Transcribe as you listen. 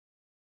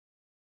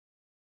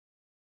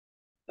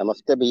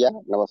Namaste, Bhaiya.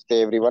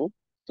 Namaste, everyone.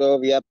 So,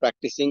 we are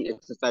practicing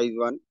exercise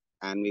 1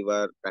 and we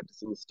were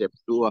practicing step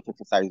 2 of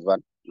exercise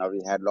 1. Now,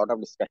 we had a lot of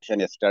discussion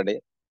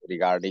yesterday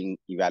regarding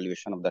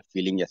evaluation of the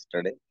feeling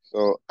yesterday.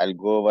 So, I'll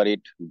go over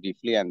it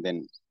briefly and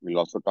then we'll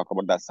also talk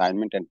about the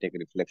assignment and take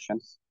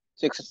reflections.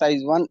 So,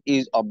 exercise 1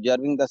 is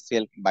observing the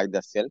self by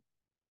the self,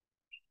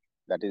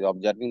 that is,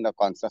 observing the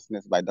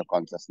consciousness by the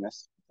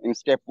consciousness. In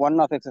step 1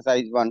 of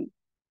exercise 1,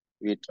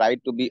 we try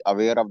to be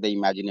aware of the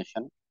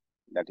imagination,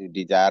 that is,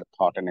 desire,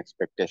 thought, and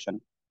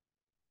expectation,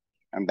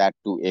 and that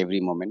to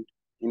every moment.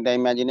 In the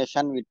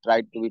imagination, we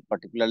try to be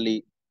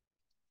particularly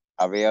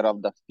aware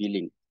of the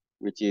feeling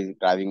which is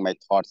driving my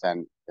thoughts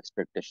and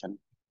expectation.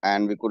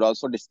 And we could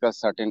also discuss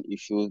certain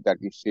issues that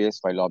we face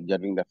while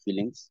observing the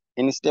feelings.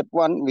 In step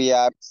 1, we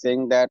are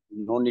saying that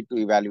no need to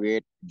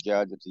evaluate,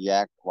 judge,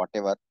 react,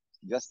 whatever.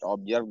 Just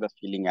observe the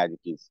feeling as it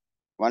is.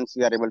 Once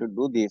we are able to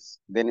do this,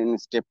 then in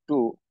step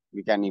 2,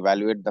 we can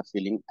evaluate the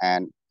feeling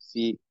and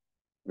see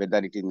whether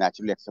it is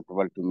naturally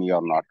acceptable to me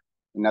or not.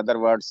 In other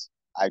words,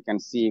 I can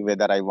see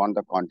whether I want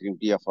the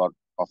continuity of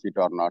it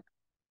or not,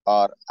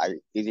 or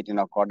is it in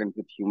accordance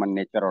with human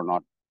nature or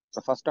not.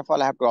 So first of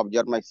all, I have to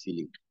observe my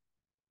feeling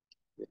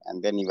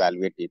and then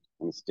evaluate it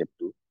in step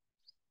 2.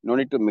 No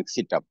need to mix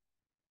it up.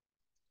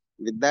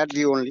 With that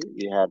view only,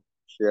 we had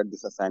shared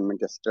this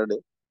assignment yesterday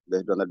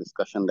based on the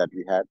discussion that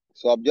we had.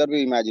 So observe your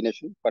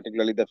imagination,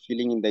 particularly the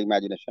feeling in the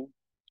imagination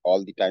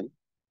all the time.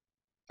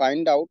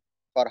 Find out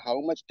for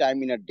how much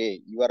time in a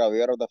day you are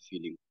aware of the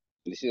feeling.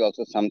 This is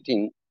also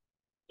something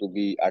to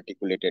be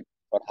articulated.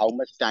 For how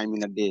much time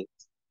in a day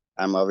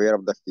I'm aware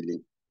of the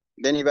feeling.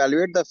 Then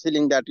evaluate the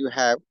feeling that you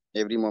have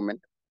every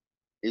moment.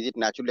 Is it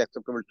naturally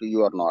acceptable to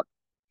you or not?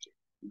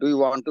 Do you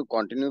want to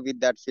continue with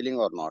that feeling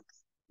or not?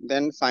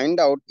 Then find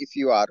out if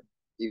you are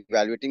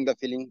evaluating the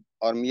feeling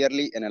or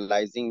merely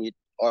analyzing it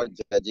or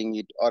judging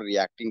it or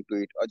reacting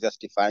to it or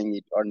justifying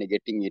it or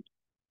negating it.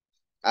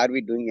 Are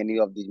we doing any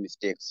of these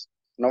mistakes?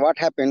 Now, what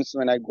happens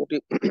when I go to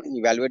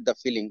evaluate the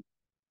feeling?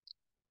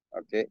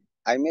 Okay,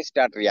 I may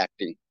start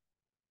reacting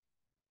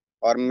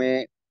or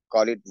may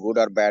call it good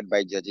or bad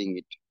by judging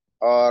it.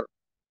 Or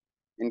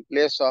in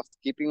place of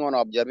keeping on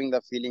observing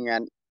the feeling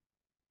and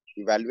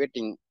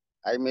evaluating,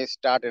 I may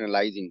start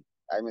analyzing.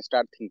 I may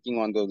start thinking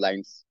on those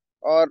lines.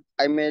 Or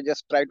I may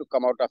just try to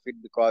come out of it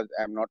because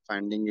I'm not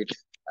finding it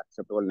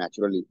acceptable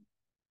naturally.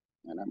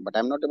 But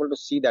I'm not able to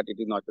see that it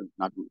is not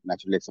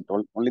naturally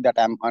acceptable. Only that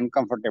I'm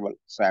uncomfortable.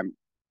 So I'm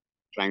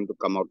trying to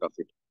come out of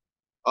it.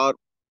 Or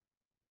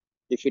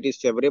if it is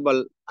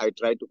favorable, I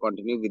try to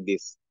continue with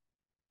this.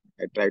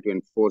 I try to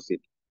enforce it.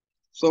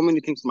 So many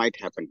things might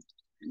happen.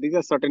 These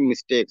are certain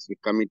mistakes we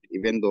commit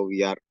even though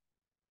we are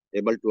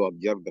able to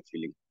observe the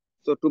feeling.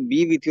 So to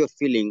be with your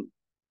feeling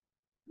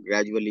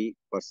gradually,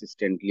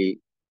 persistently,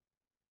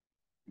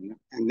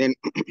 and then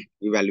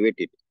evaluate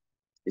it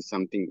is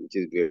something which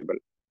is doable.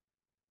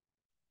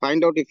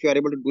 Find out if you are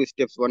able to do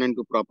steps 1 and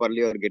 2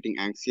 properly or getting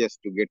anxious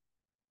to get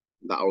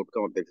the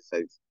outcome of the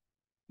exercise.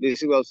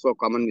 This is also a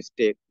common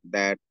mistake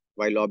that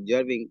while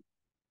observing,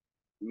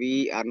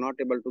 we are not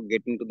able to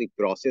get into the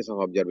process of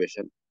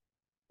observation.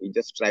 We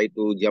just try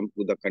to jump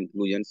to the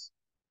conclusions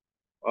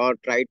or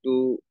try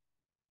to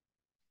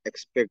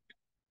expect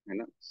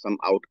some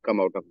outcome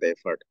out of the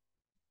effort.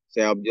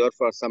 Say, I observe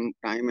for some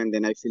time and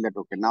then I feel that,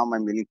 okay, now my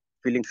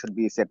feeling should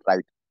be set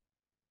right.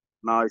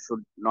 Now I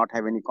should not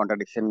have any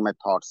contradiction in my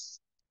thoughts.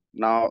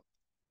 Now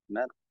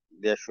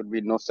there should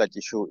be no such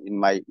issue in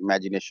my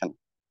imagination.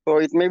 So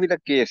it may be the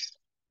case,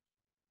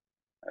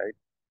 right?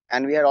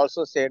 And we had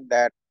also said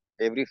that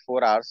every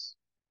 4 hours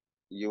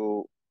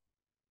you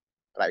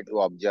try to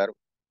observe,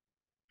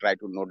 try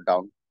to note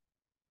down,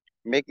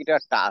 make it a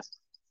task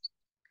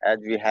as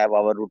we have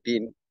our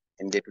routine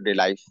in day-to-day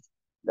life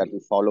that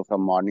we follow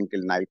from morning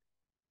till night.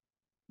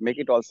 Make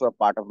it also a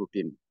part of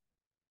routine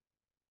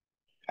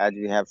as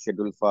we have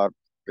scheduled for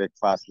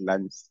breakfast,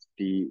 lunch,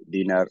 tea,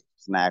 dinner,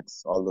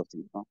 snacks, all those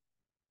things. No?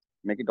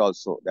 Make it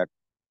also that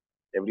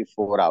every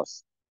 4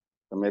 hours.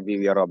 So maybe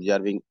we are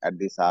observing at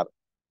this hour.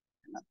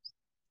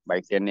 By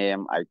 10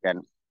 a.m. I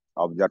can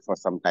observe for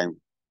some time.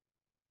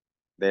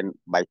 Then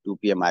by 2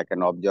 p.m. I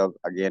can observe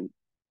again.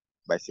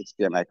 By 6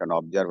 p.m. I can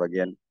observe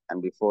again.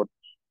 And before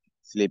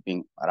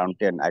sleeping around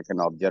 10, I can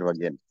observe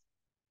again.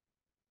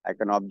 I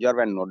can observe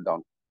and note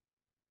down.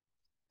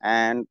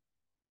 And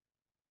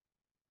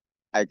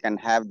I can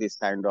have this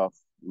kind of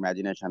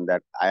imagination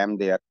that I am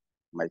there,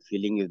 my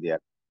feeling is there.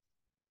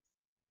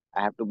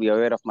 I have to be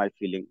aware of my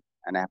feeling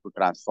and I have to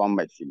transform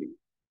my feeling.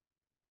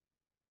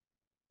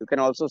 You can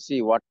also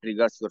see what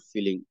triggers your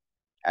feeling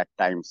at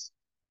times,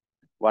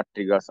 what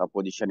triggers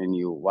opposition in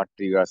you, what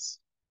triggers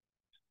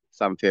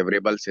some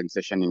favorable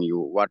sensation in you,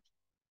 what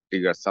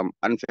triggers some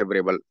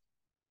unfavorable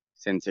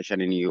sensation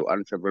in you,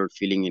 unfavorable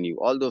feeling in you.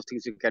 All those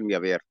things you can be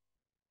aware.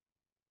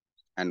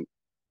 And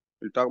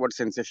we'll talk about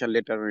sensation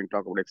later when we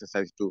talk about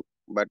exercise too.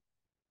 But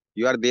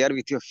you are there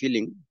with your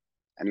feeling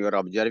and you are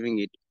observing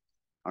it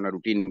on a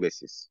routine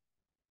basis.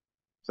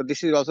 So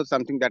this is also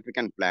something that we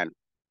can plan,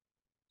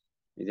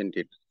 isn't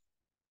it?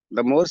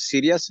 The more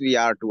serious we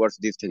are towards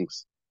these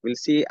things, we'll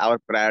see our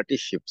priority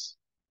shifts.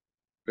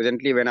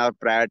 Presently, when our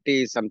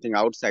priority is something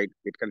outside,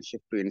 it can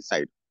shift to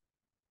inside.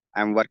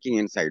 I'm working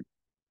inside.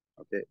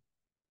 Okay.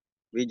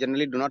 We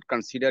generally do not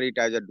consider it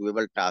as a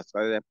doable task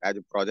or as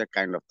a project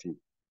kind of thing,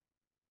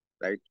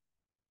 right?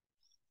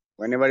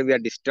 Whenever we are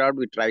disturbed,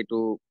 we try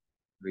to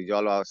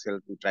resolve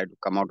ourselves, we try to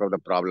come out of the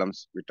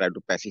problems, we try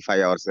to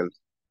pacify ourselves,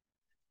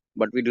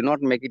 but we do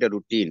not make it a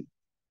routine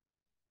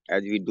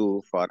as we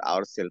do for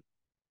ourselves,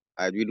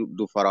 as we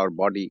do for our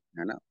body,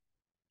 you know,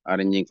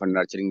 arranging for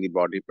nurturing the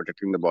body,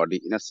 protecting the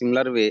body. In a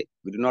similar way,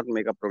 we do not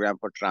make a program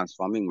for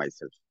transforming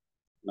myself.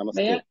 Namaste.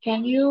 Bhaiya,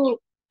 can you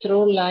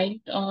throw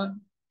light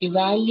on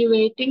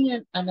evaluating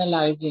and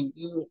analyzing?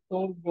 You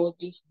told both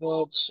these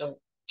words, so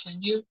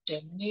can you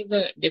tell me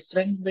the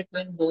difference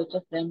between both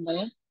of them,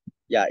 Bhaiya?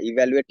 Yeah,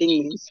 evaluating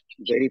means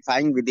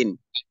verifying within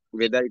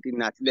whether it is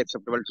naturally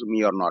acceptable to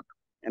me or not.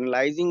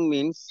 Analyzing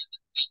means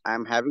I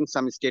am having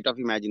some state of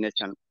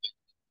imagination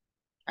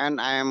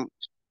and I am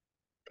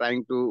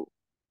trying to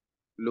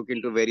look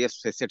into various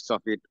facets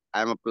of it.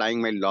 I am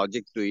applying my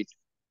logic to it.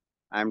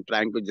 I am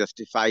trying to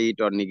justify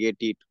it or negate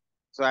it.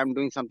 So I am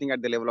doing something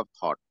at the level of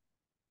thought.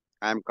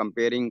 I am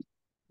comparing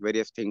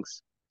various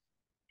things.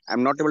 I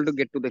am not able to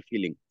get to the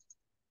feeling.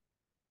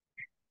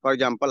 For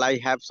example, I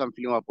have some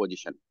feeling of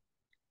opposition,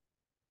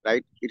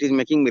 right? It is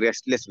making me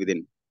restless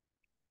within.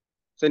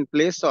 So in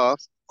place of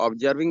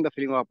observing the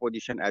feeling of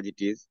opposition as it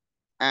is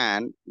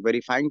and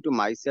verifying to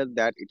myself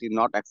that it is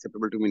not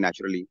acceptable to me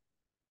naturally,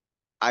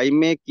 I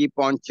may keep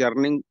on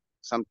churning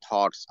some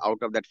thoughts out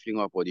of that feeling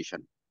of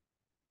opposition.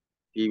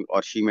 He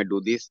or she may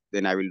do this,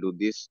 then I will do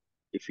this.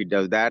 If he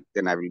does that,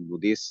 then I will do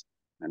this.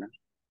 You know,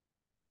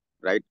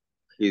 right?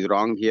 He's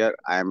wrong here,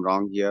 I am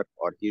wrong here,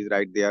 or he's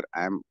right there,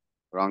 I am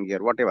wrong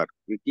here, whatever.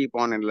 We keep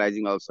on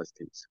analyzing all such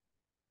things.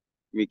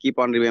 We keep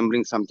on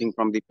remembering something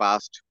from the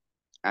past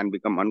and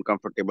become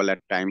uncomfortable at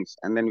times,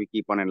 and then we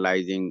keep on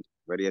analyzing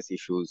various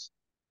issues.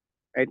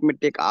 It may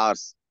take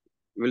hours.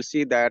 You will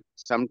see that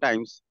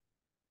sometimes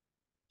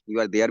you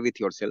are there with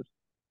yourself.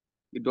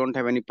 You don't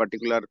have any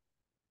particular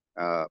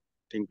uh,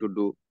 thing to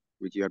do,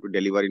 which you have to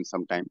deliver in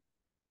some time.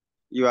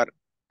 You are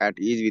at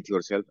ease with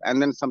yourself,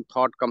 and then some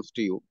thought comes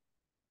to you,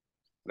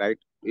 right?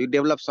 You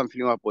develop some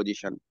feeling of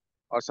opposition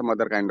or some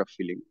other kind of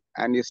feeling,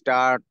 and you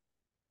start,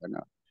 you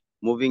know,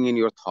 moving in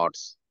your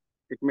thoughts.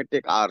 It may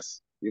take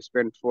hours. You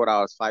spend 4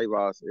 hours, 5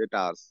 hours, 8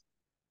 hours,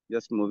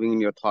 just moving in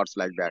your thoughts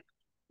like that,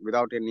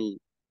 without any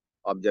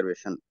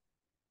observation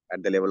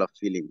at the level of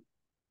feeling,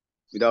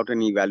 without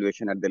any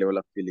evaluation at the level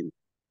of feeling.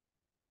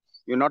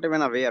 You're not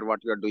even aware what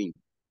you are doing,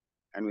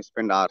 and we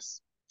spend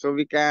hours. So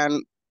we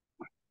can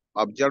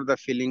observe the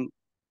feeling,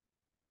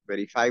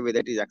 verify whether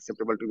it is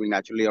acceptable to me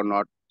naturally or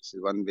not. This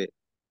is one way.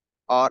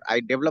 Or I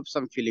develop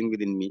some feeling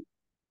within me,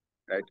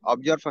 right?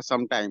 Observe for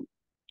some time,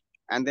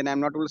 and then I'm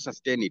not able to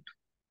sustain it,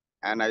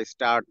 and I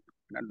start,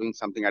 doing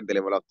something at the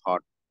level of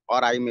thought,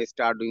 or I may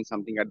start doing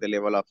something at the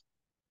level of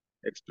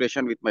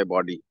expression with my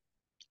body.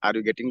 Are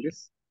you getting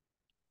this?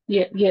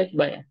 Yes,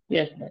 Bhaiya.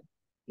 Yes, Bhaiya.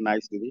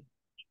 Nice, Didi.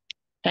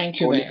 Thank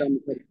you, Monica,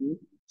 Bhaiya.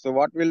 so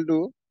what we'll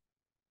do,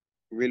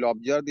 we'll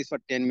observe this for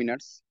 10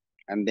 minutes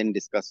and then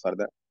discuss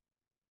further.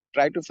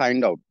 Try to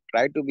find out,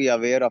 try to be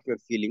aware of your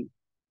feeling,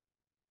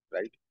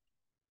 right?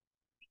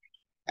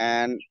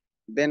 And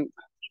then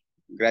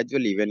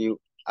gradually, when you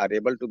are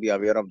able to be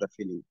aware of the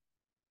feeling,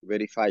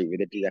 verify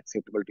whether it is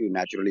acceptable to you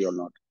naturally or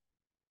not,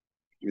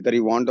 whether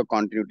you want the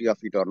continuity of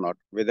it or not,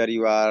 whether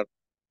you are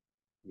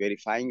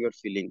verifying your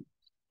feeling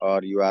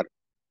or you are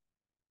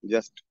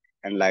just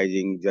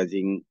analyzing,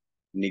 judging,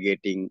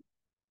 negating,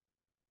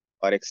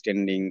 or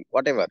extending,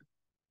 whatever,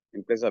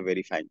 in place of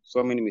verifying.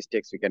 So many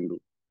mistakes we can do.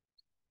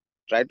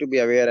 Try to be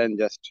aware and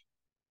just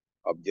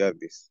observe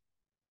this.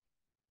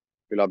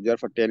 We'll observe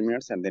for 10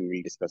 minutes and then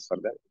we'll discuss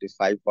further. It is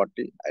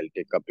 5:40. I'll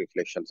take up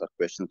reflections or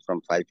questions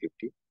from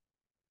 5:50.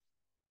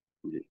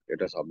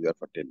 Let us observe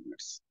for 10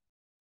 minutes.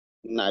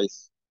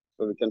 Nice.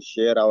 So we can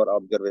share our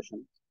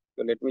observations.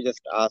 So let me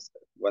just ask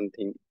one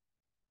thing.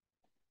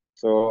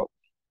 So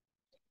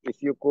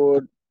if you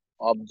could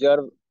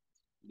observe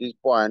these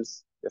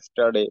points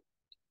yesterday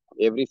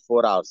every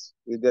 4 hours,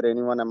 is there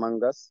anyone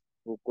among us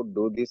who could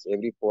do this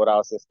every 4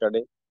 hours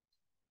yesterday?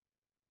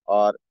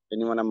 Or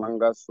anyone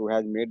among us who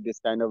has made this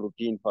kind of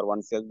routine for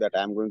oneself that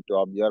I'm going to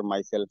observe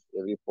myself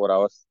every 4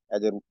 hours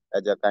as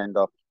a kind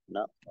of,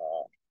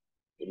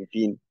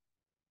 routine?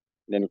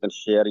 Then you can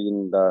share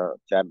in the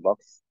chat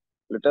box.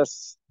 Let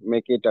us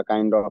make it a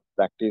kind of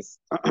practice,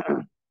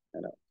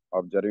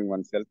 observing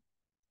oneself.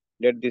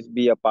 Let this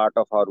be a part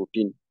of our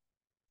routine.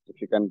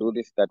 If you can do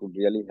this, that would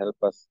really help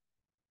us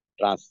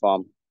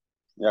transform.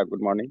 Yeah,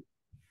 good morning.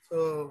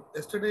 So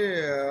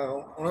yesterday,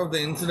 one of the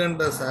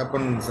incident has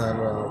happened, sir,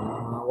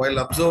 while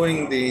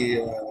observing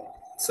the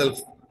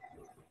self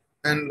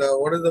and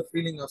what is the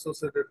feeling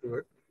associated to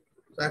it.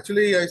 So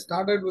actually, I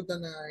started with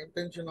an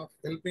intention of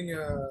helping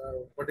a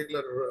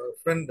particular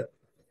friend.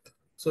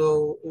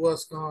 So who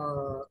was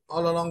all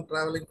along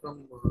traveling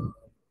from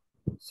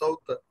south.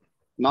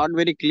 Not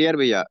very clear,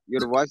 Bhaiya.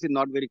 Your voice is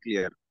not very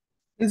clear.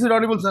 Is it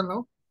audible, sir?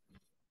 Now?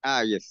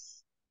 Ah,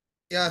 yes.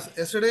 Yes,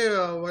 yesterday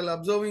while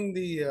observing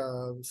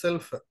the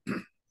self,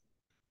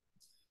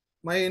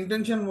 my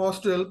intention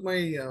was to help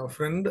my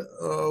friend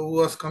who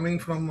was coming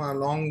from a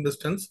long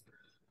distance.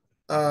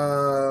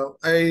 I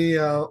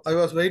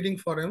was waiting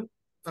for him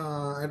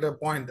at a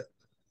point.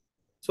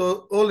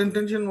 So whole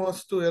intention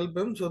was to help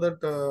him so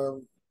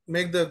that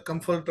make the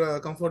comfort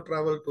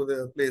travel to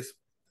the place.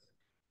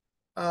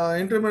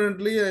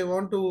 Intermittently, I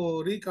want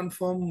to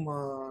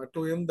reconfirm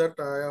to him that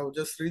I have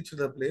just reached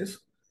the place.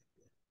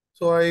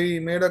 So I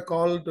made a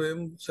call to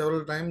him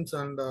several times,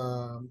 and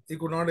he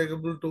could not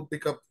able to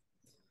pick up.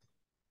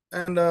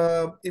 And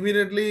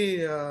immediately,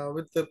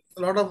 with a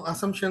lot of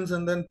assumptions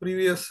and then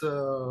previous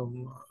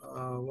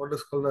what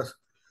is called as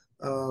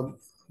um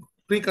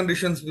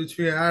preconditions which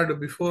we had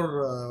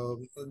before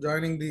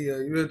joining the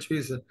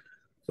UHVs.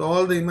 So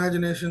all the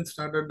imagination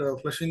started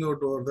fleshing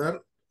out over there,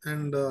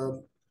 and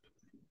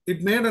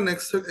it made an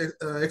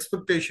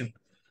expectation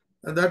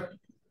that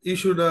he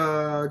should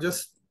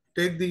just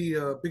take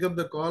the pick up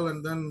the call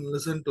and then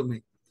listen to me.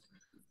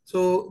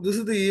 So this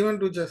is the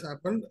event which has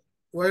happened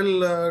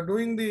while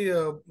doing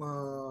the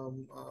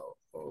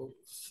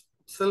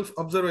self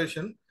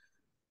observation.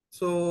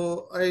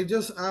 So I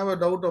just have a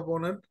doubt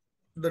upon it.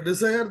 The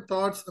desire,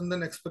 thoughts, and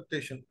then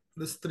expectation.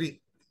 This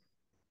three.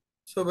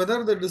 So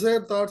whether the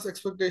desire, thoughts,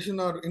 expectation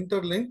are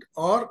interlinked,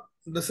 or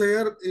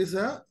desire is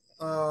a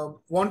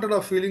wanted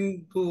or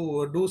feeling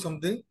to do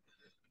something,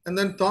 and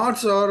then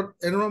thoughts are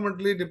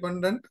environmentally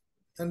dependent,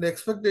 and the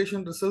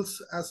expectation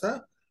results as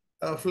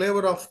a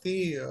flavor of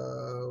the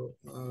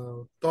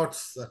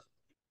thoughts.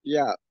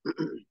 Yeah.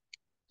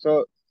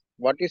 So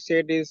what you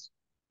said is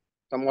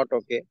somewhat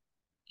okay.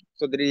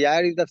 So the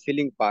desire is the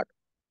feeling part.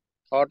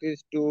 Thought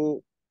is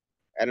to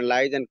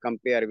analyze and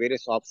compare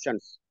various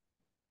options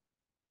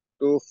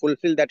to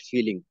fulfill that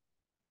feeling.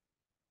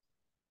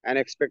 And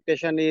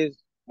expectation is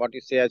what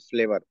you say as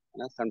flavor,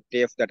 some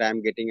taste that I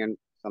am getting and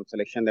some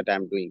selection that I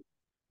am doing.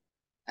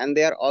 And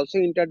they are also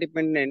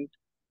interdependent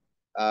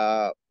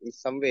in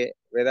some way.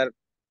 Whether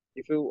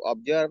if you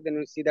observe, then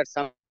you see that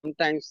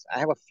sometimes I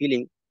have a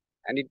feeling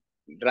and it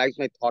drives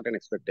my thought and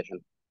expectation.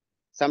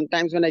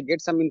 Sometimes when I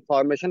get some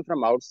information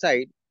from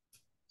outside,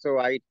 so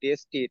I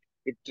taste it,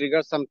 it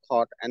triggers some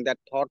thought, and that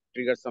thought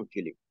triggers some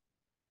feeling.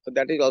 So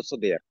that is also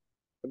there.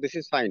 So this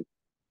is fine.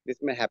 This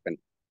may happen.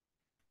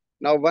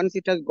 Now, once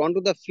it has gone to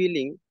the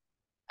feeling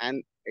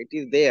and it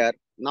is there,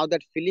 now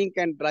that feeling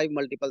can drive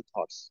multiple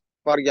thoughts.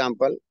 For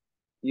example,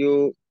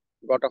 you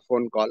got a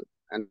phone call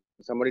and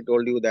somebody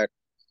told you that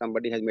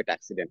somebody has met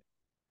accident.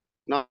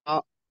 Now,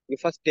 you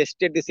first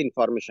tested this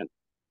information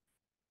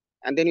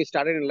and then you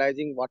started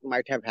analyzing what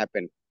might have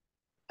happened.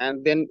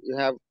 And then you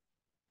have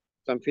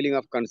some feeling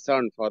of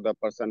concern for the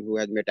person who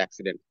has met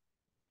accident.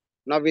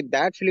 Now, with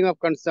that feeling of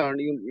concern,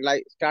 you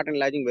like start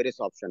analyzing various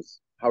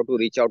options: how to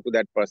reach out to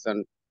that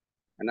person,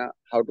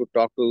 how to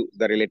talk to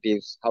the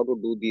relatives, how to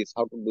do this,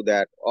 how to do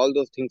that. All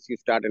those things you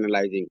start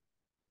analyzing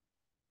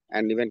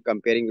and even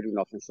comparing between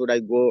options. Should I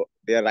go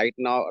there right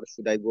now or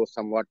should I go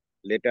somewhat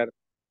later?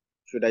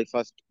 Should I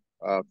first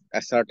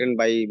ascertain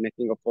by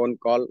making a phone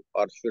call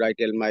or should I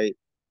tell my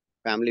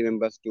family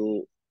members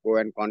to go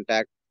and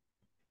contact?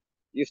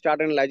 You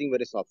start analyzing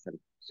various options.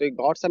 So you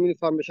got some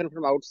information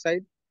from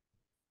outside,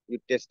 you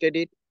tested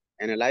it,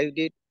 analyzed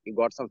it, you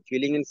got some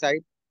feeling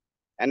inside,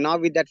 and now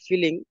with that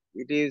feeling,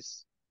 it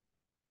is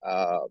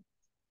uh,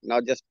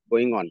 now just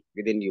going on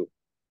within you.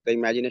 The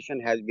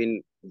imagination has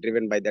been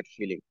driven by that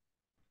feeling.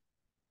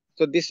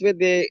 So this way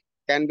they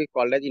can be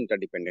called as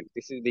interdependent.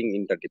 This is being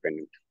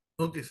interdependent.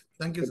 Okay, sir.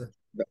 Thank you, So,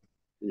 sir.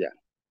 yeah,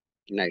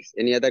 nice.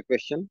 Any other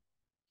question?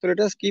 So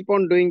let us keep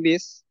on doing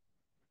this.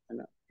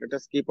 Let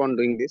us keep on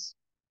doing this.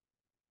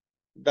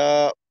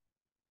 The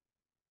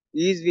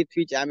ease with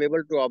which I am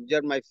able to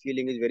observe my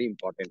feeling is very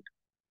important.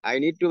 I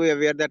need to be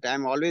aware that I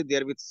am always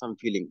there with some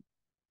feeling.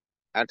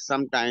 At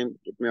some time,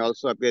 it may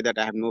also appear that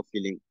I have no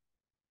feeling.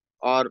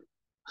 Or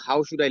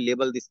how should I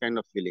label this kind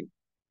of feeling?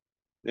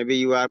 Maybe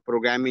you are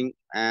programming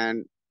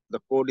and the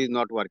code is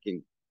not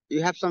working.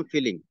 You have some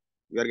feeling.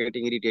 You are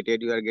getting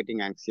irritated, you are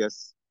getting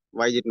anxious.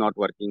 Why is it not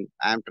working?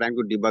 I am trying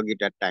to debug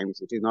it at times.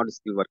 It is not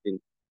still working.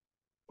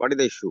 What is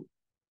the issue?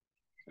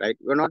 Right?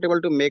 We are not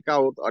able to make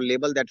out or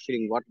label that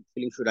feeling. What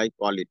feeling should I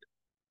call it?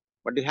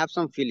 But you have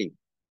some feeling,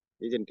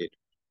 isn't it?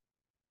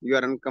 You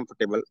are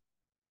uncomfortable.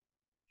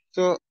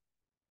 So,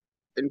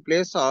 in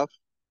place of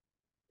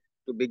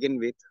to begin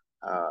with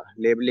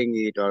labeling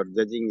it or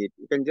judging it,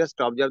 you can just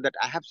observe that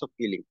I have some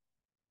feeling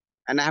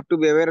and I have to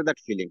be aware of that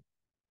feeling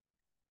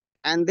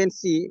and then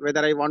see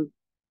whether I want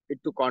it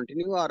to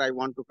continue or I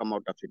want to come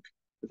out of it.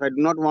 If I do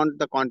not want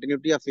the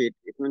continuity of it,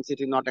 it means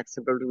it is not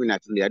acceptable to me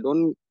naturally.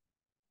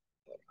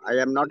 I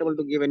am not able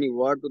to give any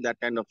word to that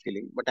kind of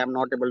feeling, but I do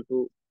not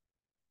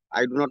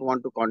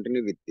want to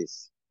continue with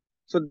this.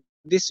 So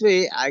this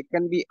way, I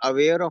can be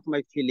aware of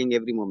my feeling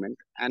every moment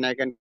and I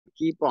can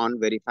keep on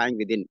verifying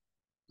within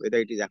whether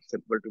it is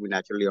acceptable to me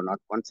naturally or not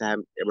once I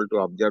am able to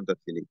observe the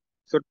feeling.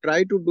 So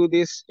try to do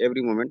this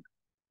every moment.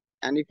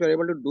 And if you are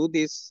able to do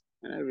this,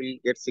 we'll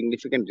get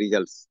significant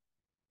results.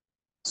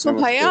 So,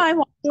 Bhaiya, Namaste. I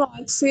want to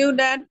ask you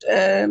that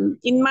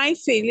in my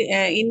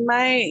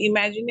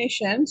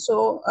imagination,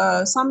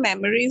 some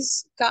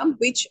memories come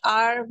which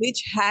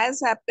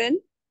has happened,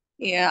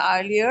 yeah,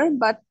 earlier,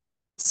 but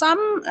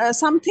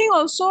something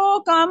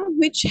also come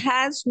which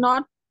has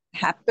not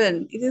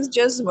happened. It is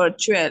just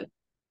virtual.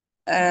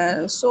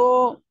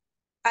 So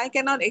I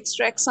cannot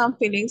extract some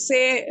feelings.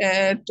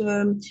 Say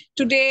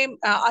today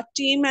our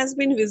team has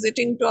been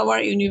visiting to our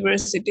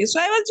university.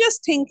 So I was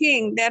just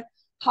thinking that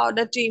how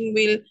the team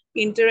will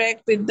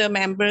interact with the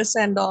members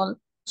and all.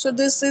 So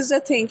this is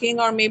the thinking,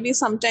 or maybe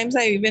sometimes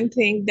I even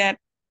think that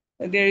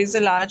there is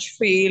a large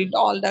field,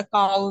 all the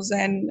cows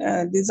and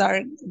these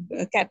are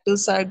cattle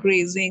are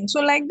grazing.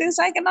 So like this,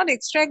 I cannot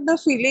extract the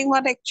feeling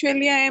what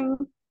actually I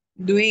am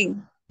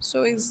doing.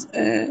 So is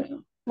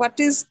what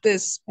is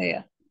this?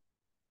 Yeah.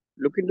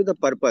 Look into the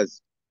purpose.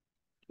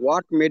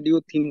 What made you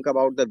think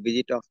about the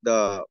visit of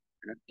the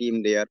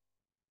team there?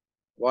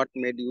 What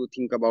made you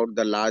think about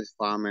the large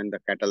farm and the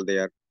cattle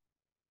there?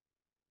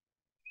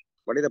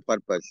 What is the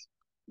purpose?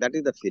 That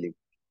is the feeling.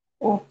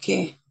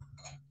 Okay.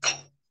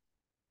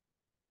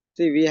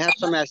 See, we have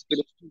some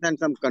aspirations and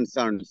some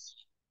concerns.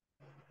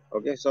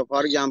 Okay, so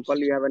for example,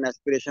 you have an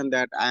aspiration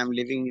that I am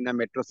living in a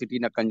metro city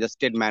in a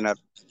congested manner,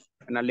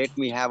 and let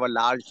me have a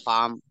large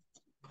farm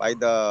by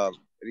the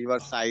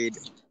riverside,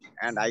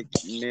 and I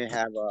may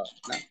have a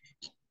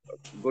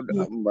good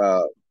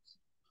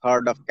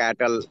herd of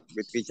cattle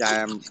with which I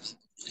am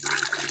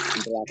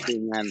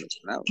interacting and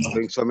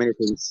doing so many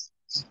things.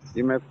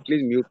 You may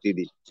please mute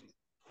Didi.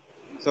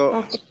 So,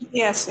 Okay.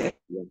 Yes, yes.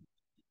 yeah.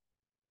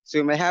 So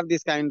you may have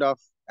this kind of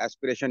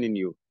aspiration in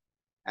you,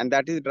 and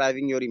that is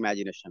driving your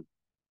imagination.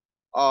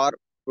 Or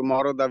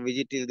tomorrow the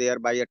visit is there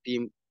by a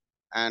team,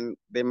 and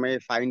they may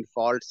find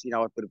faults in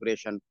our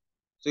preparation.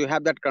 So you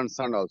have that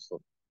concern also.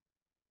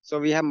 So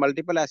we have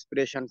multiple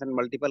aspirations and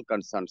multiple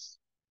concerns.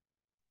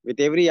 With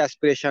every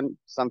aspiration,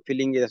 some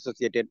feeling is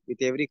associated. With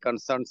every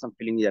concern, some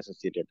feeling is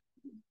associated.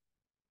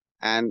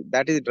 And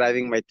that is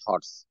driving my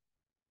thoughts.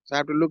 So I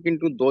have to look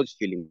into those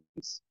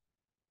feelings.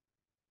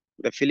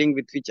 The feeling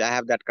with which I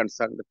have that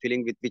concern, the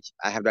feeling with which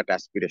I have that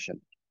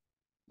aspiration.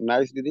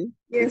 Nice, Didi. Is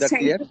Yes, that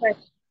thank clear? you. Bhaiya.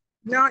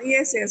 No,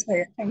 yes, yes,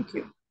 Bhaiya. Thank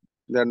you.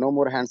 There are no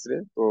more hands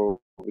raised,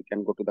 so we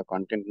can go to the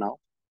content now.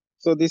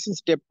 So this is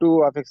step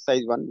 2 of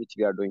exercise 1, which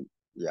we are doing.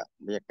 Yeah.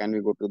 Can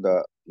we go to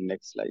the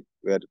next slide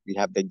where we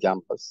have the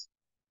examples?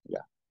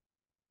 Yeah.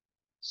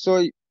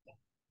 So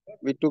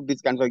we took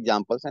these kinds of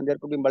examples, and there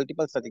could be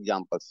multiple such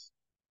examples,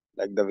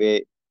 like the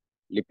way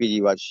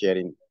Lipiji was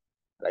sharing,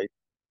 right?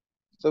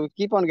 So we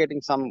keep on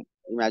getting some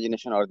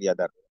imagination or the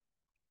other.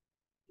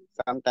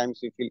 Sometimes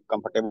we feel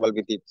comfortable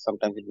with it,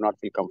 sometimes we do not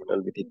feel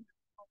comfortable with it.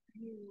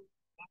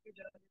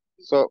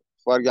 So,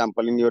 for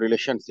example, in your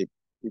relationship,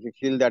 if you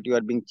feel that you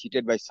are being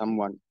cheated by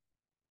someone,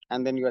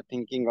 and then you are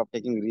thinking of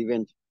taking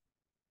revenge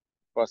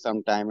for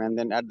some time, and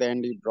then at the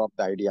end you drop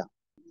the idea,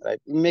 right?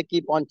 You may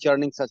keep on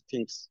churning such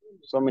things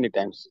so many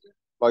times.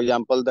 For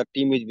example, the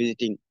team is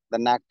visiting, the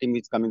NAC team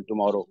is coming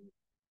tomorrow,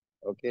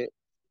 okay,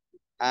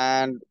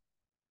 and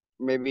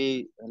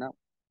maybe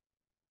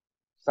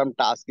some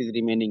task is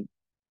remaining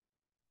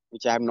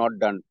which I have not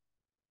done,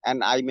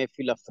 and I may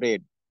feel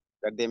afraid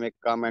that they may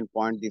come and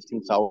point these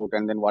things out,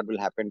 and then what will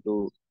happen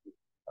to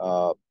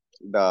uh,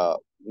 the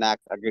NAC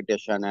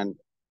accreditation, and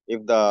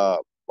if the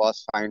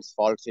boss finds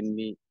faults in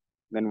me,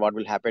 then what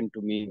will happen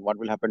to me? What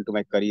will happen to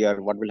my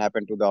career? What will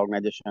happen to the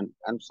organization?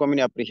 And so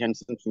many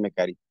apprehensions we may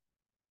carry,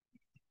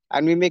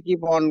 and we may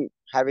keep on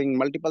having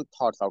multiple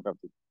thoughts out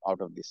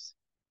of this.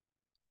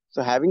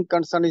 So having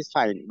concern is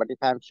fine, but if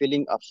I am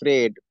feeling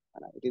afraid,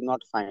 it is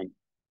not fine,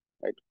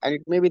 right? And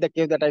it may be the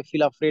case that I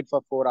feel afraid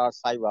for 4 hours,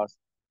 5 hours,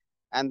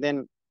 and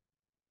then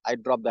I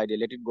drop the idea,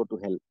 let it go to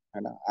hell,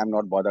 and I'm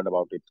not bothered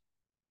about it.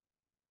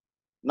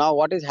 Now,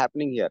 what is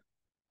happening here?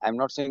 I'm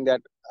not saying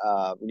that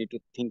we need to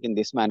think in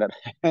this manner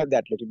that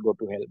let it go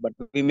to hell, but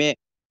we may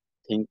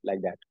think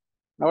like that.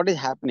 Now, what is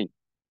happening?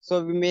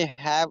 So we may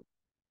have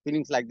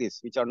feelings like this,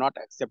 which are not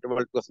acceptable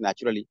to us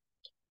naturally.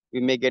 We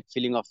may get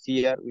feeling of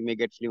fear. We may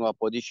get feeling of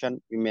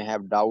opposition. We may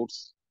have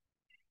doubts.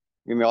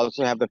 We may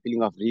also have the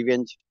feeling of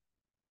revenge,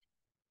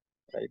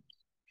 right?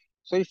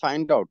 So you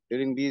find out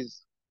during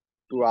these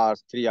 2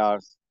 hours, 3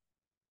 hours,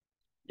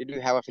 did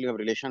you have a feeling of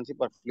relationship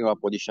or feeling of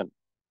opposition?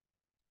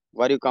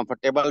 Were you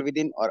comfortable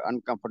within or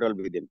uncomfortable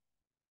within?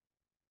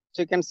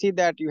 So you can see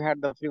that you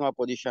had the feeling of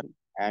opposition,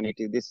 and it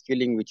is this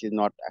feeling which is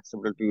not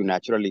acceptable to you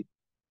naturally,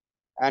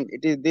 and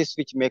it is this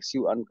which makes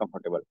you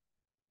uncomfortable.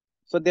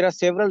 So there are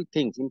several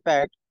things. In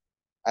fact,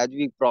 as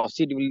we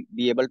proceed, we'll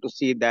be able to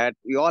see that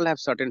we all have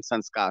certain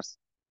sanskars.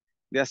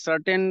 There are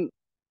certain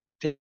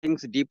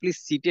things deeply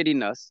seated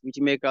in us which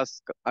make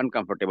us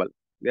uncomfortable.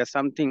 There are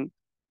certain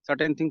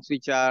things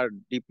which are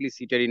deeply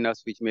seated in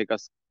us which make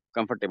us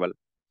comfortable,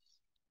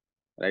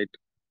 right?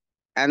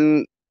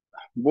 And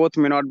both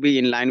may not be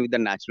in line with the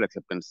natural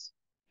acceptance.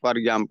 For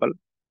example,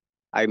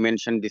 I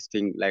mentioned this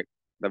thing like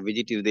the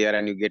visit is there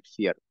and you get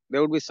fear.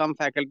 There would be some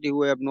faculty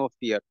who have no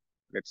fear,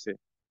 let's say.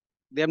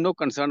 They have no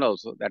concern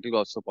also. That is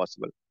also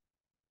possible.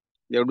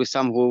 There would be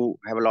some who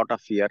have a lot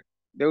of fear.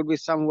 There would be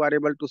some who are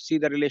able to see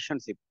the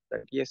relationship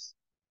that yes,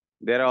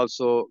 there are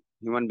also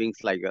human beings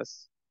like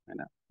us.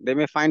 They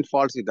may find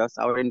faults with us.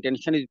 Our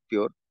intention is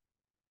pure.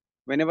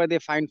 Whenever they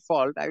find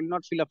fault, I will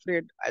not feel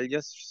afraid. I'll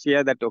just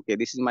share that, okay,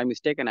 this is my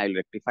mistake and I'll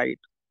rectify it.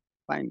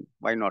 Fine.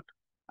 Why not?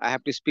 I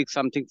have to speak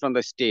something from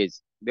the stage.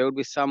 There would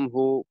be some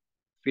who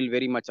feel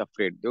very much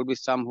afraid. There would be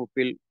some who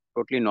feel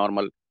totally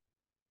normal.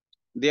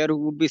 There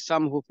would be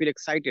some who feel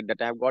excited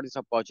that I have got this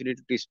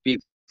opportunity to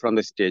speak from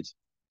the stage.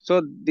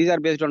 So these are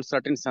based on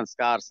certain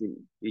sanskars in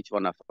each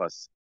one of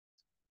us.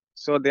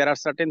 So there are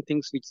certain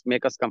things which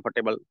make us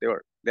comfortable.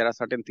 There are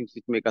certain things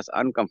which make us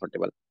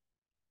uncomfortable.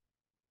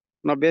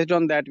 Now, based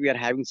on that, we are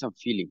having some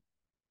feeling,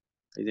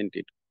 isn't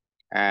it?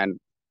 And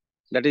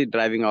that is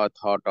driving our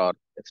thought or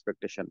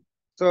expectation.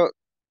 So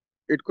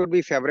it could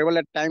be favorable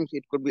at times,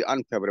 it could be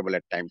unfavorable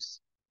at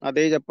times. Now,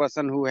 there is a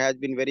person who has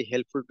been very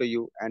helpful to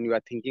you and you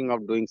are thinking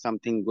of doing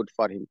something good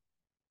for him.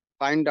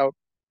 Find out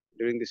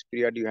during this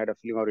period you had a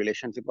feeling of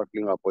relationship or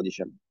feeling of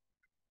opposition.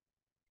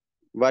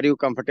 Were you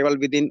comfortable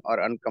within or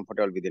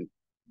uncomfortable within?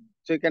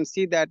 So you can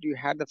see that you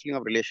had the feeling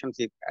of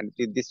relationship and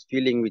it is this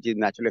feeling which is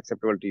naturally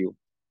acceptable to you.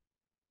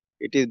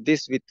 It is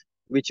this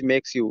which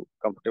makes you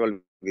comfortable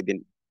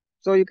within.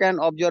 So you can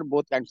observe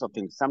both kinds of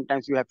things.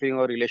 Sometimes you have feeling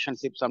of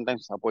relationship,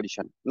 sometimes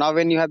opposition. Now,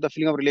 when you have the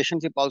feeling of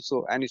relationship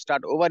also, and you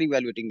start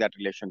over-evaluating that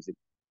relationship,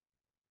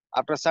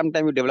 after some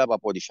time you develop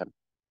opposition.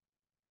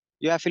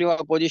 You have feeling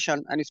of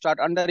opposition, and you start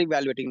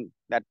under-evaluating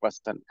that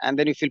person, and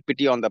then you feel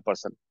pity on the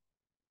person.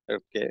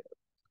 Okay,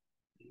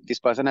 this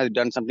person has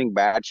done something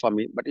bad for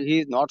me, but he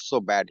is not so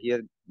bad. He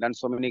has done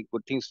so many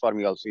good things for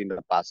me also in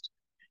the past.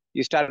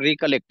 You start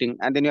recollecting,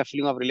 and then you have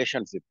feeling of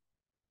relationship.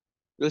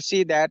 You'll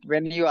see that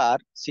when you are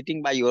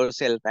sitting by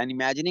yourself and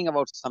imagining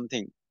about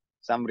something,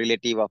 some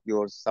relative of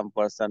yours, some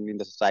person in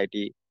the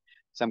society,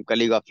 some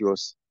colleague of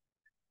yours,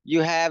 you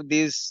have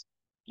these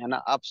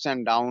ups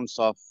and downs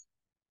of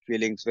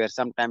feelings where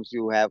sometimes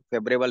you have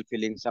favorable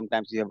feelings,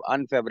 sometimes you have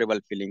unfavorable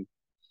feeling,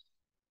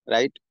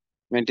 right?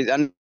 When it is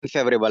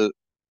unfavorable,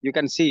 you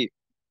can see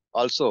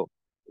also,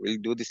 we'll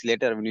do this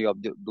later when you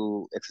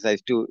do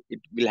exercise 2, it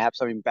will have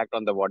some impact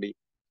on the body.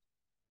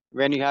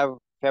 When you have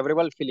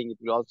favorable feeling, it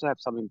will also have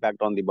some impact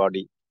on the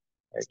body.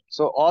 Right?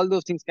 So all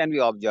those things can be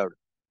observed.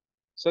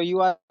 So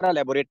you are a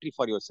laboratory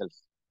for yourself.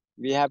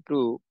 We have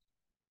to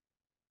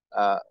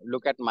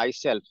look at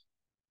myself,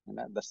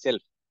 the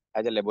self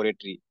as a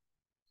laboratory.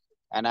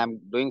 And I'm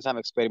doing some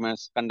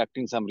experiments,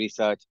 conducting some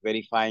research,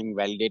 verifying,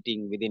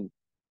 validating within.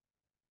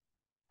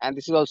 And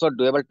this is also a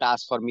doable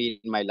task for me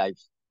in my life,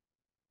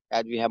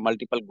 as we have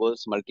multiple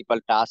goals, multiple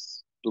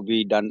tasks to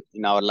be done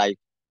in our life.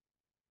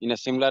 In a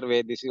similar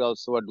way, this is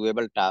also a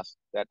doable task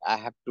that I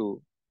have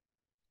to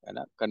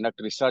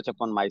conduct research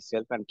upon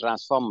myself and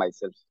transform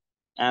myself.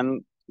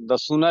 And the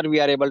sooner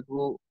we are able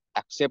to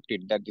accept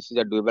it that this is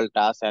a doable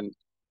task and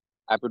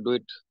I have to do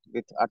it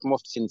with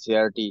utmost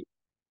sincerity,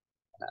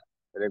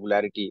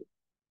 regularity,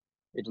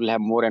 it will have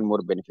more and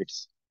more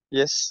benefits.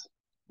 Yes.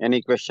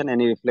 Any question,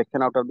 any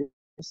reflection out of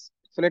this?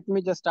 So let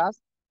me just ask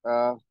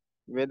uh,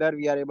 whether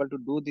we are able to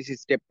do this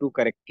step 2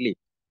 correctly.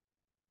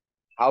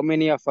 How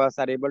many of us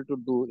are able to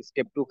do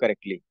step 2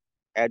 correctly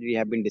as we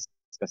have been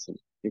discussing?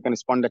 You can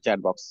respond the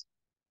chat box.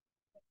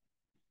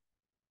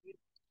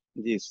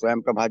 जी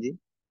स्वयं प्रभा जी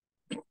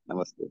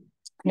नमस्ते.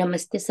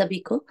 Namaste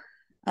सभी को.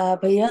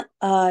 Bhaiya,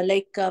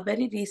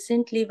 very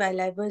recently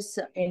while I was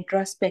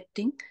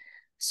introspecting,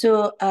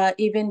 so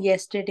even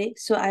yesterday,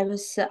 so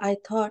I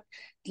thought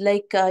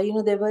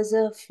there was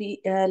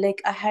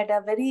I had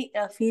a very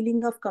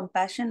feeling of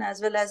compassion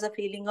as well as a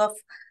feeling of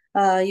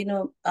I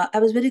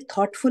was very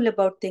thoughtful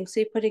about things.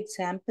 Say, for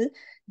example,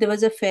 there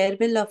was a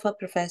farewell of a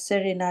professor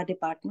in our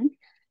department,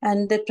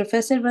 and the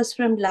professor was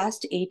from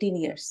last 18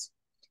 years.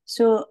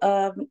 So,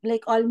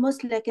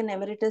 almost like an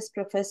emeritus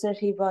professor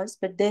he was,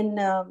 but then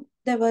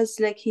there was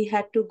he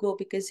had to go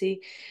because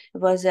he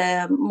was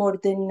more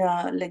than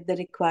the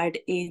required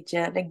age,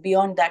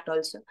 beyond that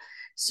also.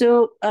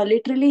 So,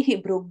 literally, he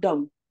broke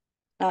down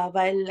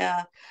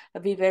while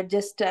we were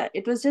just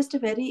it was just a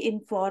very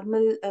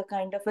informal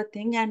kind of a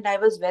thing, and I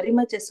was very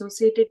much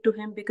associated to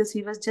him because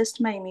he was just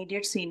my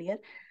immediate senior.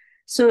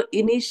 So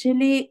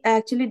initially,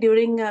 actually,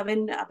 during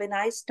when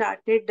I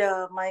started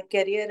my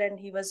career, and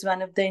he was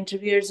one of the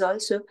interviewers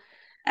also,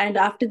 and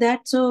after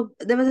that, so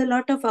there was a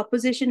lot of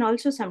opposition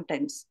also.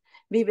 Sometimes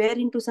we were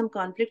into some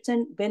conflicts,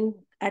 and when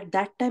at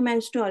that time I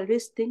used to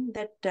always think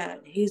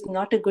that he's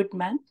not a good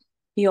man.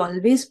 He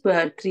always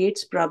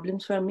creates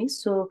problems for me.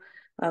 So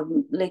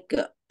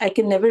I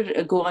can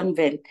never go on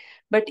well.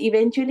 But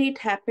eventually, it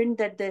happened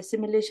that the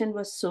assimilation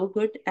was so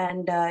good,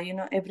 and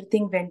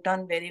everything went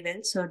on very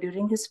well. So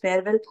during his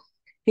farewell,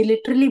 he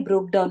literally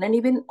broke down, and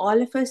even all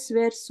of us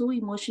were so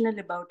emotional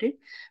about it.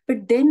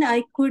 But then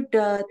I could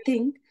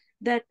think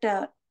that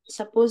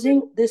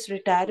supposing this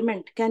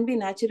retirement can be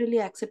naturally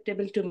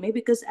acceptable to me,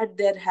 because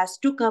there has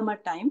to come a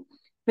time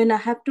when I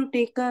have to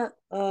take a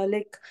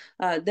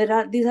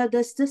these are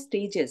just the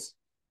stages.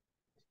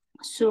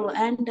 So,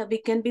 and we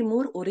can be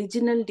more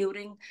original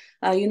during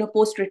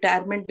post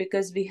retirement,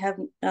 because we have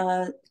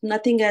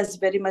nothing as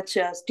very much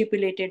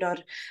stipulated or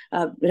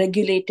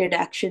regulated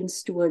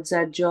actions towards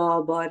our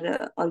job,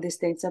 or all these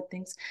things of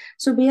things.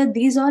 So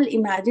these all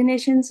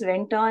imaginations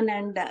went on,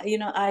 and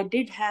I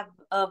did have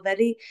a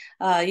very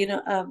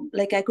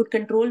like I could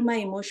control my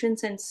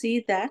emotions and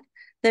see that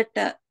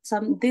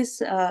some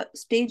this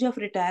stage of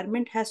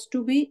retirement has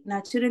to be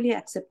naturally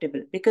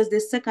acceptable, because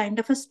this is a kind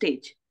of a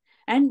stage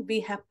and we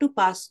have to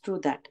pass through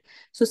that.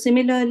 So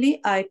similarly,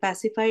 I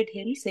pacified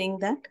him, saying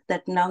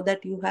that now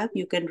that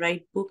you can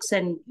write books.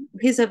 And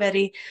he's a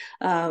very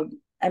uh,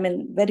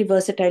 very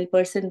versatile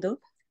person though.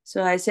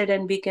 So I said,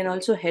 and we can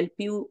also help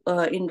you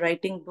in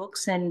writing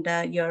books and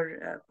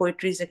your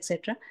poetries,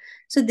 etc.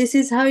 So this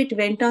is how it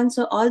went on.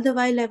 So all the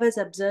while I was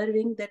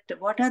observing that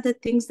what are the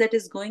things that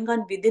is going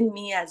on within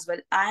me as well.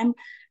 I'm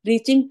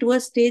reaching to a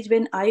stage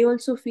when I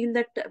also feel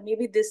that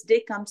maybe this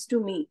day comes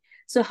to me.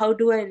 So how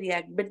do I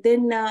react? But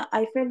then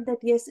I felt that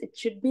yes, it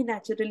should be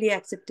naturally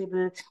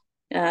acceptable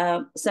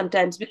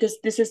sometimes, because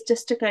this is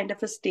just a kind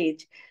of a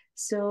stage.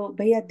 So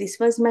but yeah, this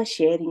was my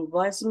sharing.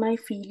 Was my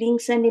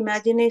feelings and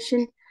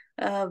imagination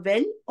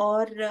well,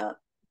 or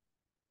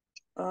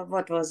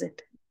what was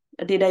it?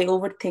 Did I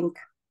overthink?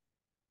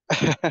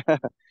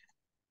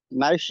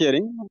 Nice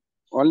sharing.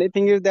 Only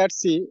thing is that,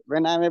 see,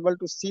 when I'm able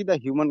to see the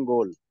human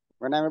goal,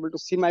 when I'm able to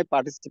see my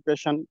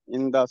participation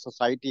in the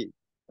society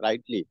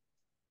rightly,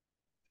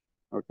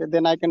 okay,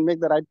 then I can make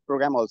the right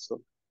program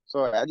also.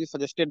 So as you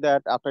suggested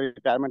that after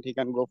retirement he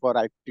can go for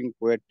writing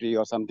poetry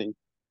or something,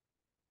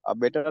 a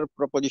better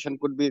proposition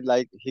could be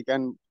like he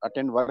can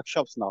attend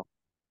workshops now,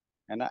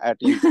 at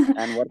ease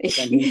and work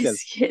upon himself.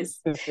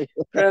 Yes, yes,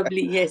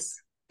 probably yes.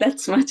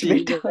 That's much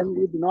See, better. when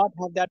we do not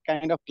have that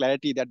kind of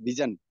clarity, that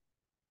vision,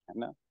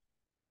 you know,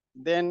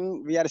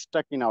 then we are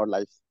stuck in our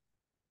life,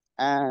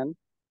 and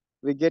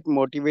we get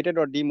motivated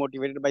or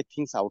demotivated by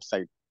things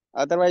outside.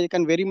 Otherwise, you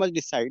can very much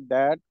decide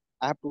that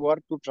I have to work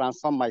to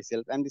transform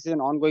myself, and this is an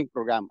ongoing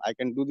program. I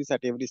can do this at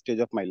every stage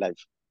of my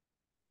life.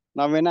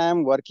 Now, when I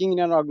am working in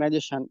an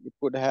organization, it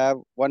could have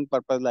one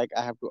purpose, like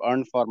I have to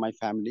earn for my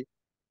family.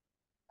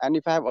 And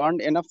if I have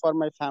earned enough for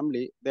my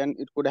family, then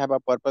it could have a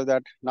purpose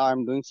that now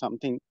I'm doing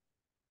something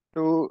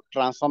to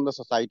transform the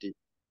society.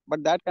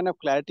 But that kind of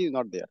clarity is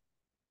not there.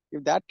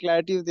 If that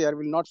clarity is there,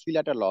 we will not feel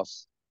at a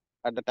loss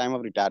at the time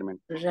of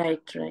retirement.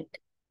 Right, right.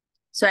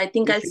 So I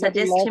think We I'll feel at a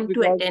suggest loss him to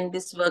because, attend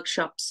these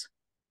workshops.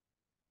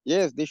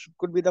 yes, this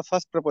could be the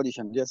first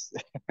proposition. Yes.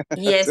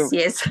 Yes, So,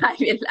 yes, I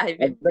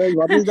otherwise,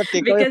 what will. is the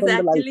takeaway Because from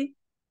the life? actually,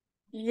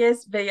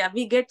 yes, Bhaiya,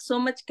 we get so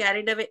much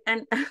carried away.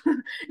 And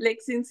like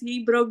since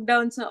he broke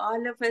down, so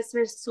all of us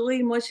were so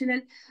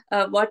emotional.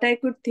 What I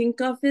could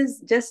think of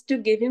is just to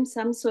give him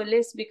some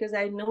solace, because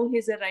I know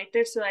he's a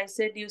writer. So I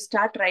said, you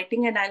start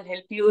writing and I'll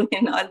help you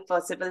in all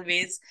possible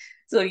ways.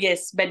 So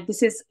yes, but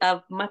this is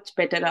a much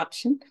better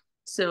option.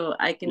 So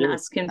I can Yes.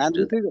 ask him to And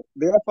do this that. is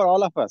there for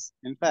all of us.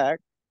 In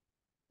fact,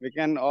 we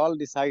can all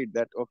decide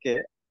that,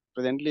 okay,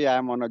 presently I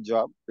am on a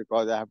job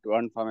because I have to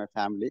earn for my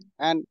family.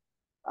 And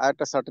at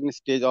a certain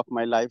stage of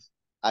my life,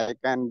 I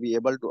can be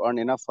able to earn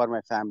enough for my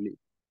family.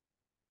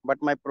 But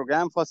my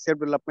program for self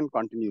development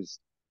continues.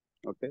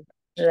 Okay.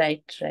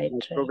 Right, right, My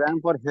right, program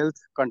for health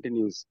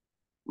continues.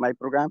 My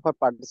program for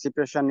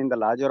participation in the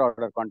larger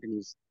order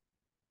continues,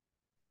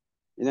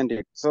 isn't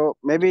it? So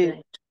maybe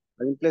right.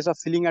 in place of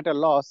feeling at a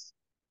loss,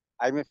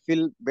 I may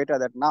feel better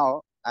that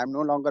now I'm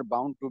no longer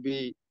bound to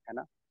be,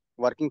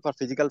 working for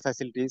physical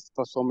facilities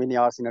for so many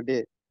hours in a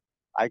day.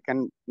 I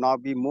can now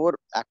be more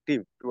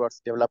active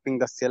towards developing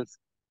the self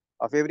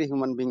of every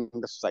human being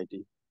in the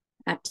society.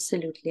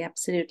 Absolutely,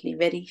 absolutely.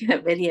 Very,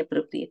 very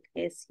appropriate.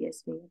 Yes,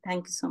 yes, Bhaiya.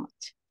 Thank you so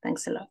much.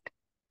 Thanks a lot.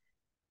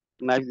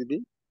 Nice,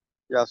 Didi.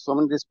 Yeah, so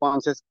many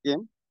responses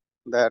came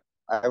that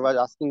I was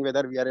asking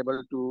whether we are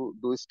able to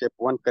do step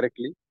one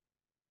correctly.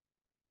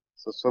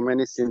 So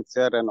many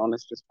sincere and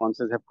honest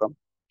responses have come.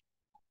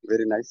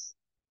 Very nice.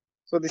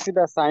 So this is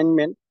the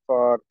assignment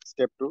for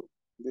step two.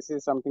 This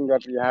is something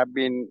that we have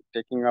been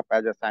taking up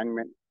as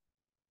assignment,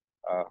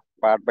 uh,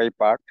 part by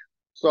part.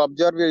 So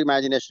observe your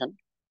imagination.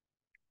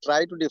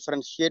 Try to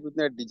differentiate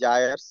between the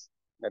desires,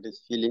 that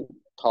is feeling,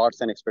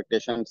 thoughts and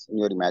expectations in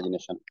your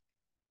imagination.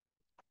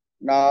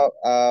 Now,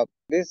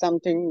 this is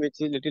something which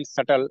is little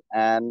subtle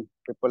and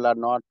people are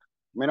not,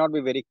 may not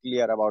be very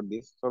clear about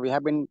this. So we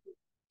have been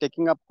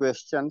taking up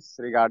questions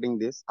regarding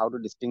this, how to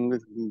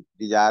distinguish the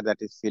desire, that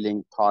is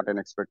feeling, thought and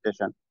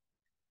expectation.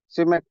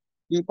 So you may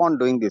keep on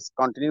doing this,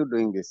 continue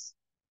doing this,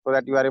 so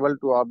that you are able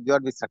to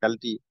observe with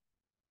subtlety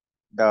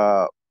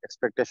the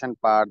expectation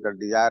part, the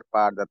desire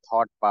part, the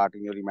thought part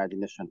in your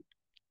imagination,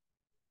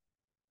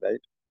 right?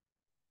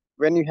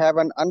 When you have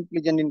an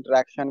unpleasant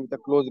interaction with a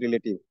close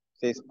relative,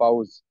 say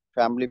spouse,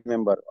 family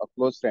member, or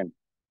close friend,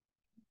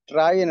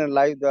 try and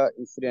analyze the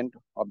incident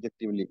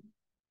objectively.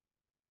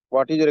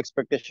 What is your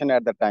expectation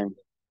at the time?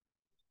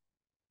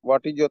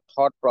 What is your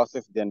thought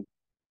process then?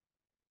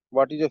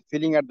 What is your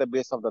feeling at the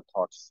base of the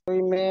thoughts? So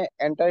we may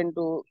enter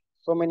into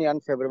so many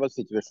unfavorable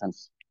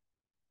situations.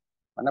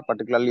 And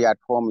particularly at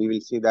home, you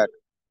will see that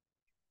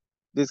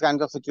These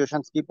kinds of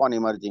situations keep on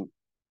emerging,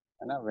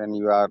 when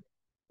you are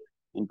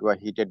into a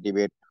heated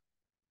debate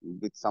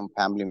with some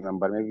family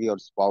member, maybe your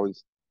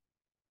spouse,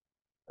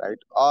 right?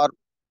 Or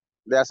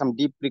there are some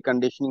deep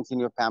preconditionings in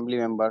your family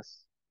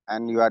members,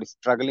 and you are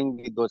struggling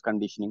with those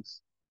conditionings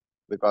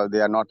because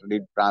they are not ready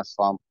to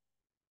transform.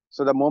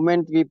 So the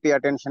moment we pay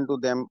attention to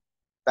them,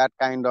 that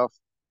kind of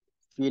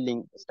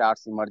feeling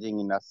starts emerging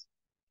in us.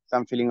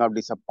 Some feeling of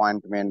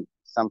disappointment,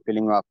 some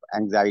feeling of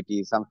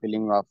anxiety, some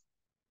feeling of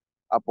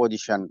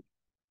opposition.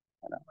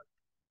 You know.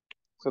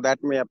 So that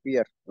may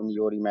appear in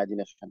your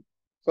imagination.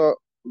 So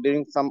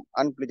during some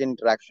unpleasant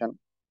interaction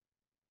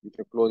with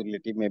a close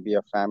relative, maybe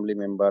a family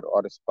member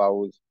or a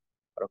spouse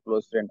or a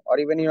close friend, or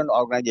even in an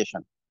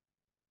organization.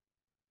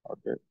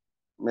 Okay.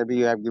 Maybe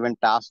you have given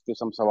tasks to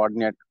some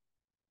subordinate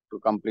to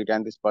complete,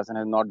 and this person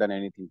has not done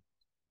anything,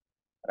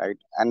 right?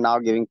 And now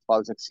giving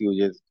false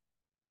excuses,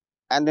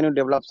 and then you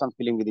develop some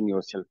feeling within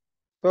yourself.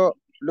 So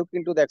look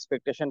into the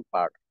expectation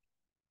part,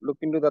 look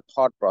into the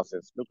thought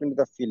process, look into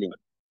the feeling.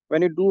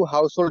 When you do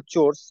household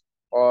chores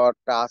or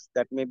tasks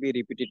that may be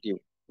repetitive,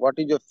 what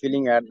is your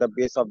feeling at the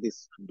base of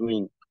this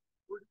doing?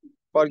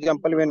 For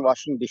example, when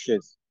washing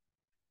dishes,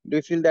 do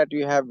you feel that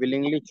you have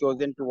willingly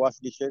chosen to wash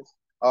dishes,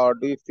 or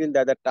do you feel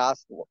that the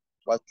task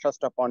was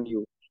thrust upon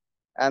you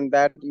and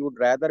that you would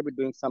rather be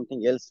doing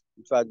something else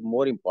which was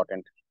more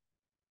important?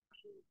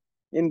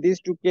 In these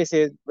two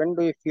cases, when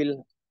do you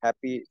feel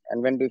happy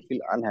and when do you feel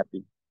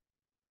unhappy?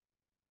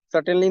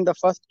 Certainly, in the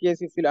first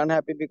case, you feel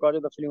unhappy because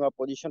of the feeling of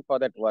opposition for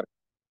that work,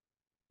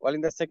 while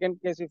in the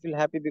second case, you feel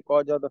happy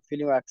because of the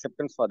feeling of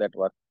acceptance for that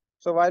work.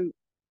 So, while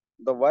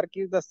the work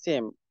is the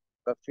same,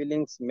 the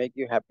feelings make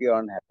you happy or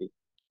unhappy.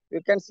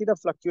 You can see the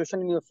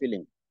fluctuation in your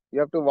feeling. You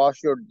have to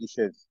wash your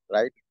dishes,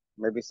 right?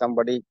 Maybe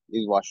somebody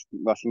is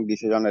washing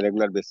dishes on a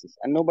regular basis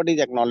and nobody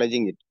is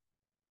acknowledging it.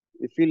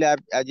 You feel as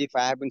if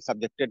I have been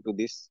subjected to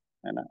this,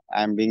 and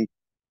I am being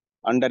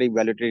under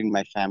evaluated in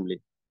my family.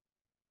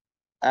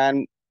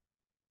 And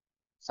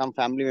some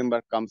family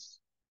member comes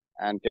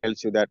and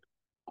tells you that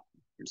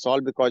it's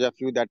all because of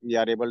you that we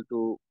are able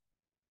to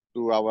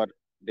do our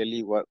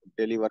daily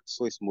work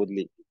so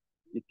smoothly.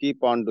 You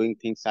keep on doing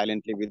things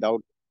silently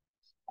without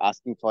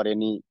asking for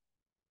any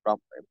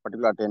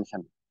particular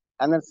attention.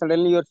 And then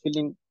suddenly your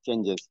feeling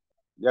changes.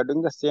 You are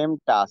doing the same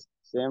task,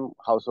 same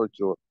household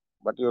chore,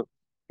 but your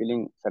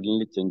feeling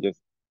suddenly changes.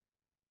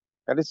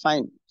 That is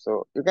fine.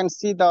 So you can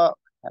see the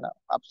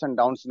ups and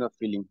downs in your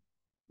feeling.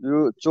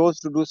 You chose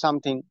to do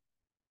something,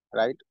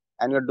 right?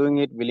 And you're doing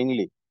it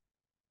willingly.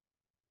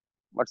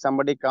 But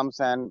somebody comes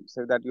and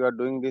says that you are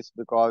doing this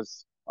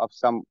because of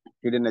some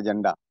hidden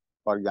agenda,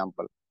 for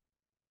example.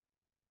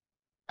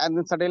 And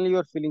then suddenly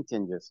your feeling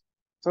changes.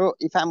 So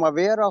if I'm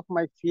aware of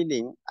my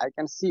feeling, I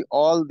can see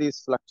all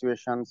these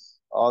fluctuations,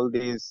 all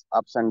these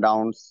ups and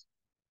downs,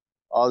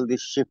 all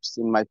these shifts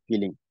in my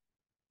feeling.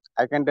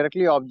 I can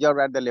directly observe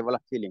at the level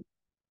of feeling.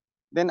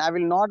 Then I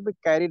will not be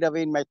carried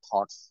away in my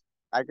thoughts.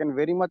 I can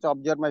very much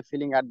observe my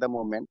feeling at the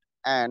moment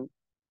and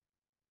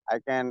I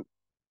can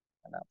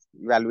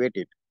evaluate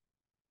it,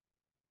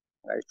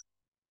 right?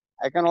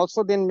 I can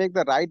also then make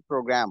the right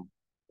program.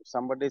 If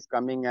somebody is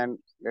coming and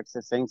let's say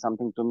saying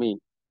something to me,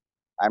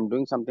 I'm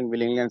doing something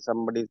willingly and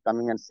somebody is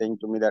coming and saying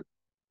to me that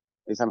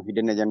there's some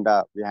hidden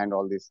agenda behind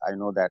all this. I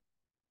know that,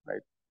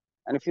 right?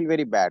 And I feel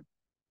very bad.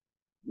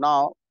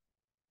 Now,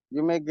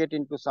 you may get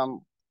into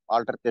some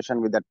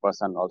altercation with that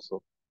person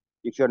also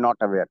if you're not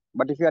aware.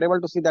 But if you are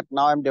able to see that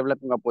now I'm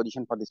developing a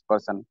position for this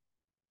person,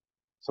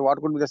 so what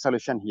could be the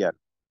solution here,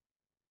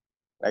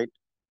 right?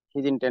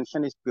 His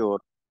intention is pure,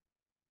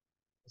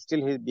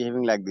 still he's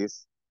behaving like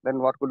this, then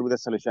what could be the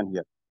solution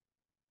here?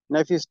 Now,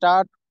 if you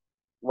start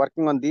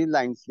working on these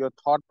lines, your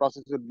thought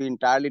process would be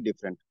entirely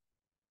different.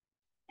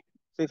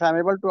 So if I'm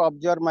able to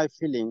observe my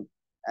feeling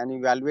and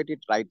evaluate it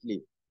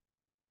rightly,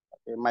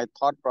 okay, my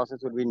thought process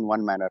would be in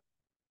one manner.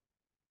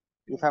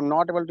 If I'm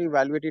not able to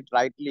evaluate it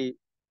rightly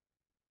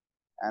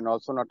and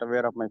also not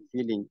aware of my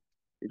feeling,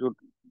 it would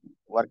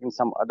work in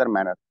some other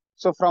manner.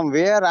 So from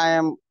where I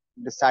am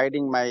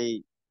deciding my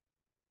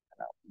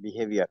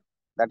behavior,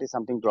 that is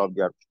something to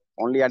observe.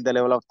 Only at the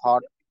level of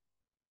thought,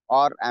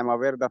 or I'm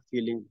aware of the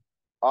feeling,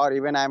 or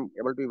even I'm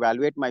able to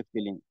evaluate my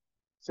feeling.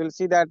 So you'll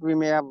see that we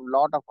may have a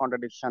lot of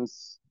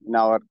contradictions in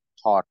our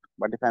thought,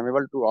 but if I'm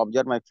able to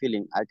observe my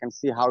feeling, I can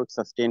see how it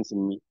sustains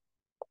in me.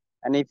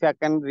 And if I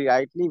can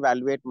rightly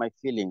evaluate my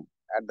feeling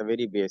at the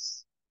very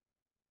base,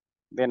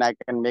 then I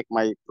can make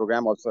my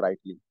program also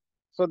rightly.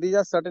 So these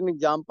are certain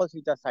examples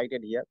which are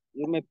cited here.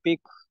 You may pick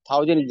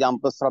 1,000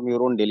 examples from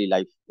your own daily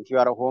life. If you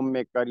are a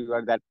homemaker, you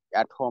are that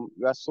at home,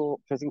 you are so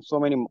facing so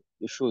many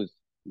issues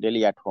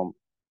daily at home,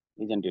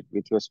 isn't it?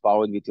 With your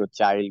spouse, with your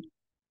child,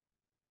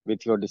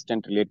 with your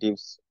distant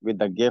relatives, with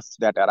the guests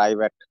that arrive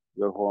at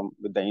your home,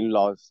 with the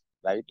in-laws,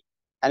 right?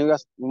 And you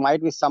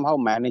might be somehow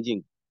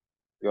managing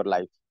your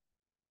life,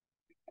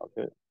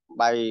 okay,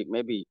 by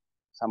maybe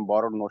some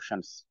borrowed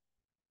notions.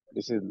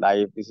 This is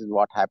life. This is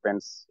what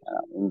happens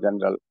in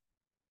general.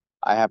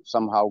 I have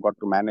somehow got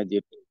to manage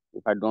it.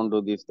 If I don't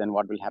do this, then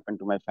what will happen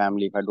to my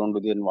family? If I don't do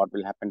this, then what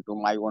will happen to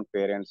my own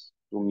parents,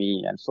 to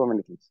me, and so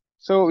many things.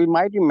 So we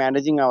might be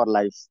managing our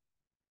lives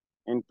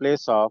in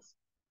place of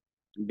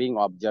being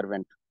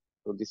observant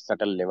to this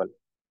subtle level,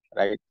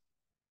 right?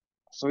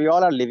 So we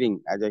all are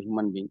living as a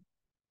human being,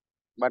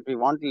 but we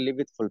want to live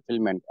with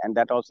fulfillment, and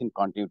that also in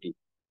continuity.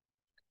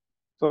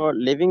 So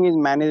living is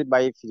managed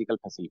by physical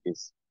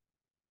facilities,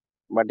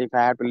 but if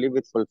I have to live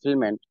with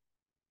fulfillment,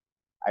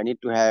 I need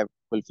to have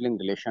fulfilling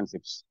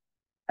relationships.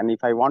 And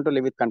if I want to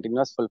live with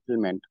continuous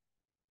fulfillment,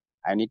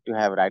 I need to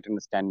have right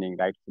understanding,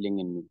 right feeling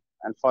in me.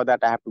 And for that,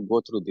 I have to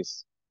go through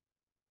this.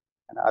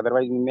 And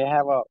otherwise, we may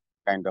have a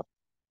kind of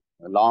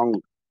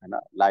long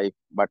life,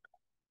 but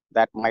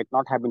that might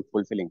not have been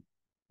fulfilling.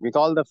 With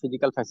all the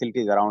physical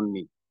facilities around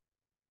me,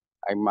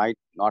 I might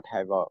not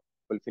have a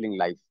fulfilling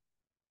life.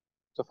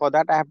 So for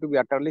that, I have to be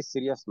utterly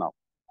serious now.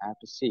 I have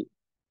to see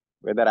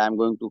whether I am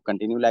going to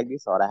continue like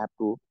this or I have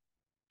to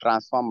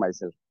transform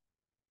myself.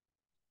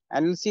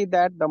 And you'll see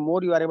that the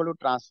more you are able to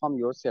transform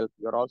yourself,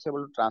 you're also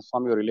able to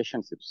transform your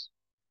relationships.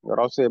 You're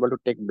also able to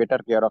take better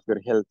care of your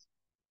health.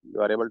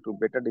 You are able to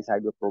better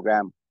decide your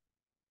program.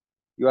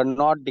 You are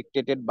not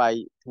dictated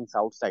by things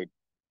outside,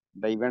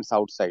 the events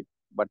outside,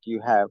 but you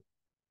have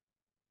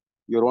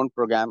your own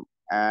program,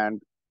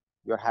 and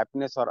your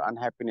happiness or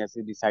unhappiness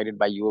is decided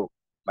by you,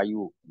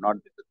 not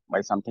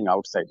by something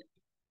outside.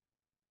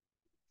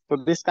 So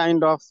this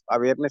kind of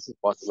awareness is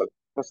possible.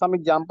 So some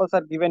examples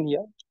are given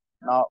here.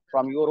 Now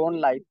from your own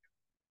life,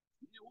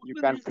 you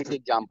can pick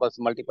examples,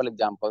 multiple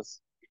examples.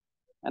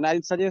 And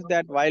I'll suggest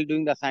that while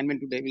doing the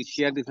assignment today, we'll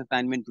share this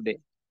assignment today.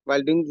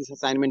 While doing this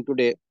assignment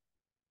today,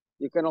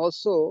 you can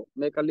also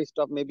make a list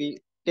of maybe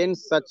 10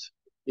 such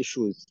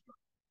issues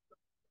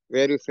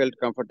where you felt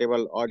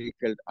comfortable or you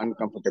felt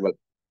uncomfortable.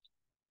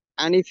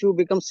 And if you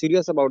become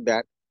serious about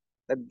that,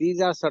 that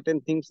these are certain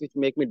things which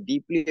make me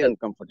deeply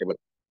uncomfortable.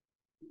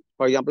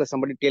 For example, if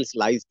somebody tells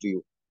lies to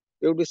you,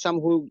 there would be some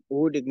who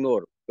would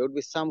ignore. There would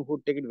be some who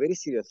would take it very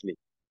seriously.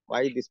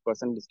 Why this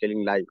person is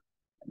telling lie? You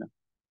know?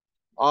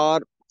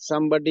 Or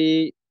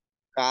somebody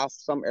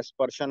casts some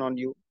aspersion on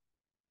you.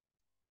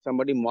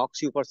 Somebody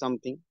mocks you for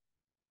something.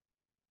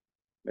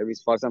 Maybe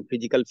it's for some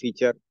physical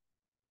feature,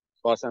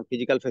 for some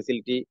physical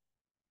facility,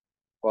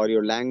 for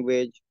your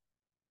language,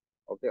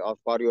 okay, or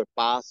for your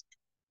past,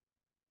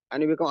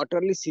 and you become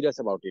utterly serious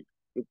about it.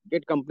 You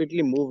get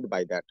completely moved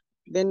by that.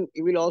 Then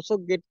you will also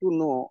get to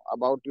know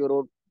about your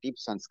own deep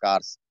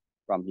sanskars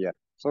from here.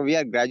 So we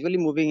are gradually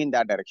moving in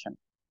that direction,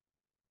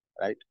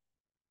 right?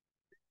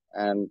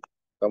 And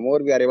the more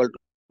we are able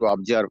to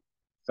observe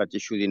such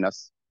issues in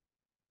us,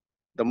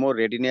 the more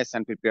readiness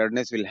and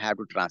preparedness we'll have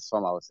to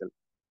transform ourselves.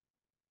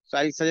 So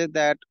I suggest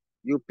that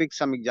you pick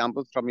some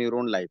examples from your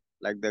own life,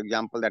 like the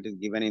example that is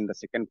given in the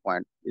second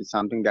point is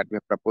something that we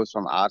have proposed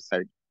from our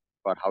side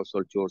for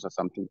household chores or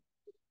something.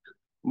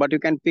 But you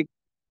can pick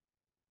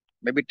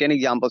maybe 10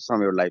 examples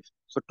from your life.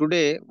 So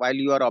today, while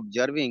you are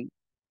observing,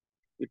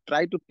 you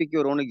try to pick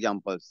your own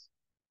examples,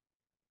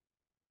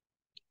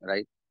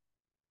 right?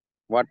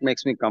 What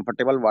makes me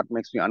comfortable? What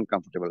makes me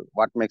uncomfortable?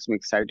 What makes me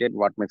excited?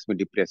 What makes me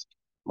depressed?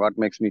 What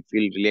makes me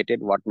feel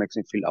related? What makes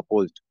me feel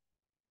opposed,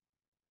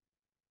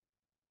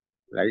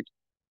 right?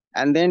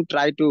 And then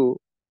try to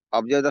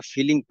observe the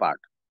feeling part,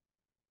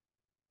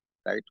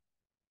 right?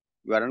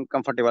 You are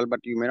uncomfortable, but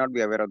you may not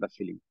be aware of the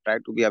feeling. Try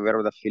to be aware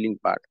of the feeling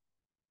part,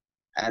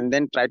 and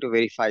then try to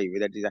verify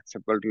whether it is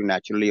acceptable to you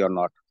naturally or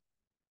not.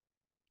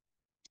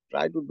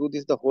 Try to do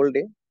this the whole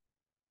day.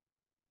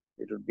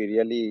 It would be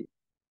really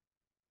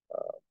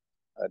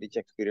a rich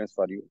experience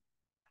for you.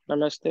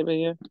 Namaste,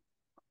 Bhaiya.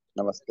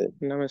 Namaste.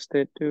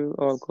 Namaste to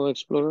all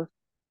co-explorers.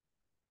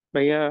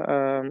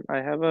 Bhaiya,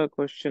 I have a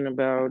question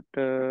about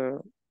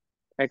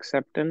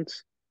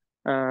acceptance.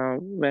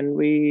 When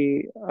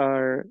we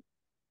are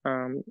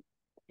um,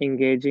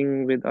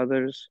 engaging with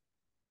others,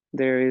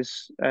 there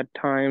is at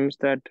times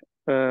that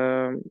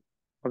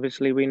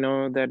obviously we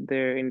know that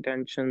their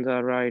intentions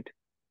are right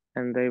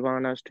and they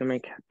want us to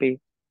make happy,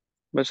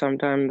 but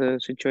sometimes the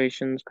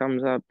situations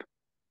comes up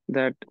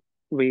that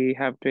we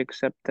have to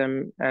accept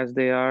them as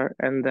they are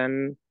and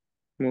then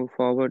move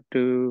forward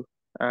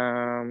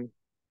um,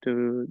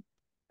 to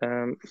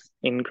um,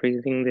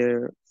 increasing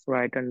their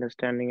right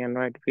understanding and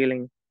right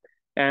feeling,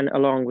 and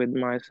along with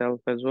myself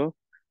as well.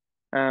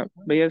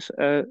 But yes,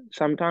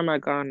 sometimes I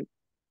can't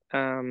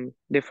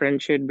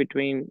differentiate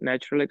between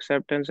natural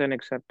acceptance and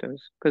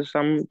acceptance because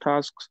some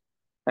tasks,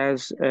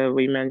 as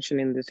we mentioned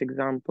in this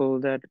example,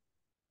 that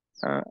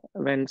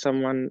when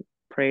someone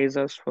praise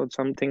us for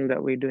something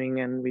that we're doing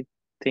and we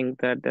think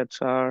that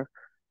that's our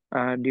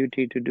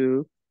duty to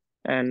do,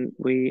 and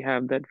we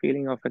have that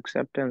feeling of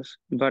acceptance.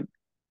 But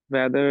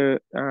whether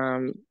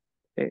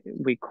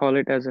we call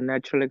it as a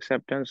natural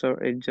acceptance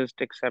or it's just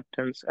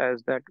acceptance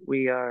as that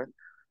we are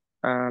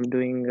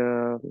doing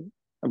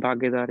a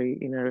bhagidari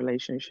in a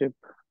relationship,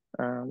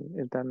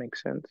 if that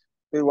makes sense.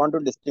 We want to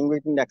distinguish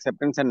between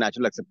acceptance and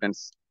natural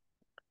acceptance.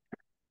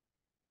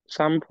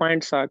 Some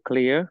points are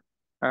clear,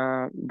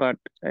 But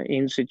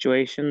in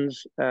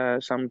situations,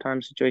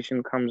 sometimes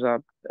situation comes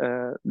up,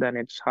 then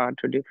it's hard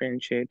to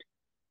differentiate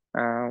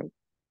uh,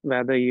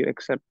 whether you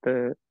accept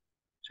the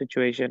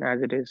situation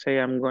as it is. Say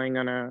I'm going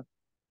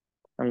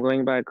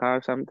by a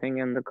car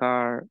something and the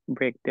car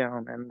break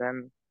down, and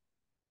then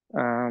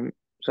um,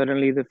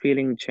 suddenly the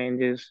feeling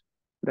changes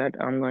that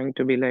I'm going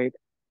to be late,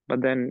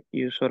 but then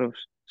you sort of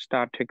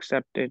start to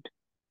accept it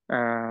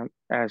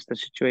as the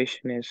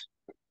situation is.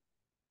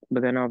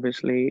 But then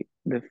obviously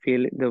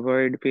the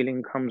worried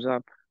feeling comes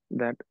up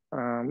that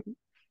um,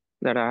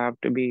 that I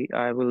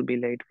will be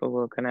late for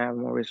work and I have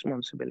more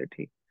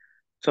responsibility.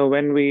 So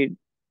when we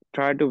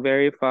try to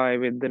verify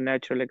with the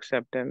natural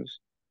acceptance,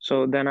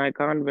 so then I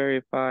can't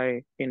verify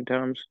in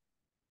terms.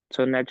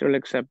 So natural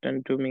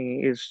acceptance to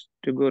me is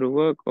to go to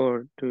work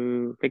or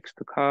to fix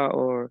the car,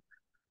 or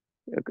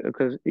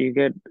because you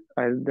get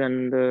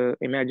then the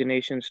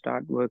imagination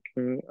start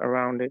working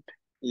around it.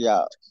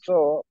 Yeah.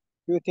 So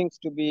few things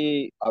to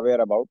be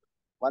aware about.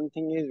 One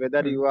thing is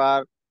whether Mm, you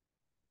are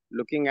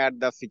looking at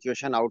the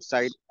situation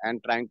outside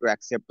and trying to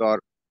accept or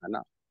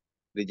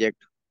reject.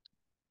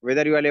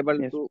 Whether you are able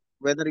yes. to,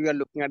 whether you are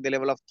looking at the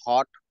level of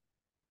thought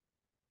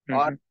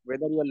or Mm-hmm.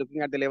 whether you are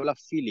looking at the level of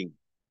feeling.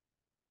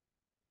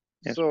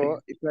 Yes, So Priya.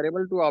 if you are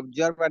able to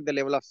observe at the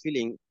level of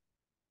feeling,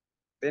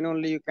 then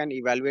only you can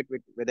evaluate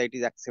whether it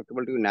is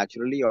acceptable to you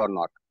naturally or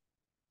not.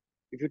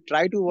 If you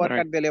try to work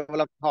Right. at the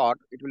level of thought,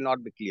 it will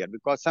not be clear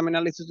because some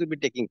analysis will be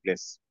taking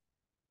place.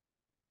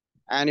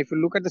 And if you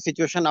look at the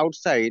situation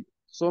outside,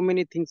 so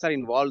many things are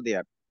involved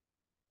there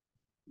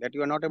that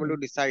you are not able to Mm,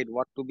 decide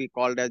what to be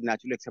called as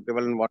naturally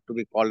acceptable and what to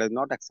be called as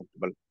not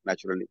acceptable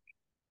naturally.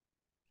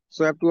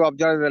 So you have to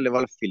observe the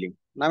level of feeling.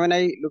 Now, when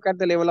I look at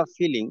the level of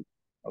feeling,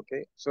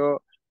 okay, so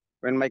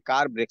when my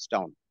car breaks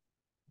down,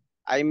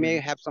 I may mm,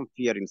 have some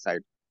fear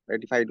inside. Right?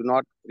 If I do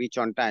not reach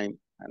on time,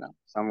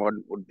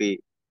 someone would be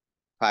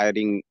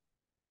firing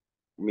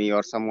me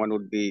or someone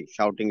would be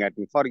shouting at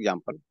me, for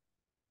example.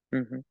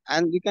 mm-hmm.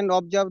 And you can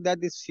observe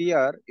that this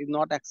fear is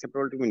not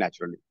acceptable to me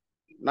naturally.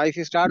 Now, if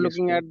you start Yes,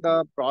 looking Priya. at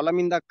the problem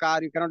in the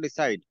car, you cannot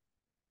decide.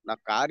 Now,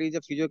 car is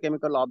a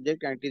physiochemical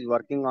object and it is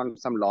working on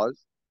some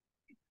laws.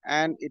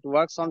 And it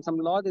works on some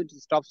laws, it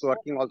stops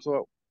working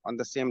also on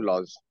the same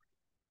laws.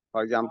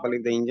 For example,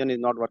 if the engine is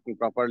not working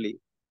properly,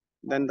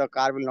 then the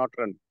car will not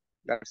run.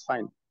 That's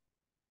fine.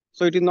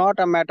 So it is not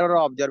a matter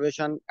of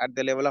observation at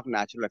the level of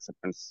natural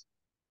acceptance.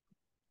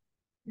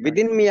 Right.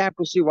 Within me, I have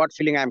to see what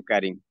feeling I am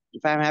carrying.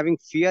 If I am having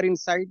fear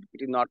inside,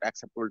 it is not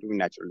acceptable to me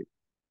naturally.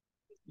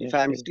 If Yes,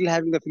 I am Priya. still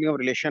having the feeling of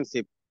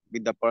relationship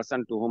with the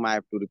person to whom I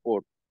have to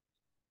report,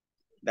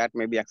 that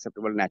may be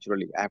acceptable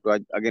naturally. I have to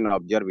again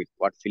observe it,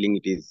 what feeling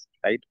it is,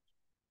 right?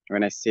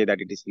 When I say that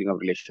it is feeling of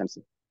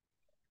relationship.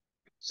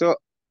 So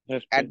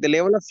Yes, at Priya. the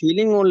level of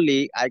feeling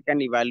only, I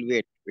can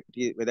evaluate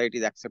whether it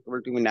is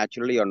acceptable to me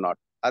naturally or not.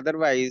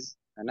 Otherwise,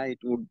 it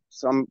would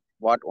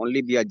somewhat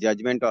only be a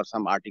judgment or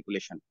some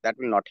articulation. That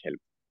will not help.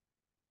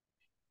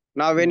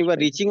 Now, when Yes, you are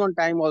Priya. reaching on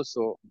time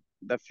also,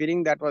 the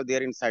feeling that was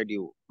there inside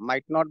you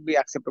might not be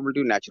acceptable to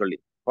you naturally.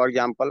 For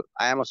example,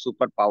 I am a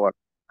superpower.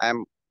 I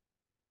am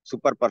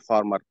super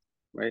performer.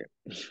 Right?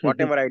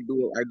 Whatever I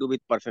do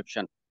with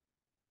perfection.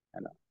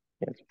 You know.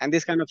 Yes. And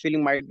this kind of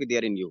feeling might be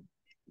there in you.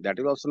 That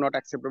is also not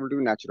acceptable to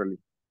you naturally.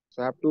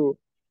 So I have to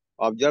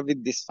observe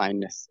with this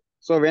fineness.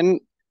 So when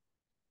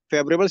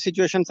favorable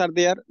situations are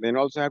there, then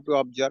also have to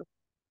observe.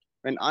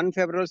 When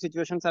unfavorable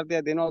situations are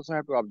there, then also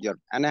have to observe.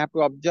 And I have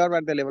to observe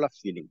at the level of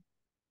feeling.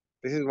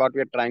 This is what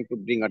we are trying to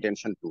bring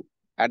attention to.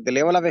 At the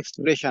level of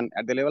expression,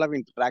 at the level of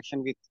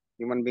interaction with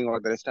human being or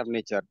the rest of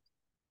nature,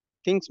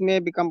 things may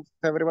become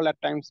favorable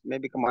at times, may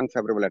become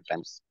unfavorable at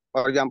times.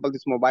 For example,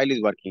 this mobile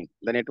is working,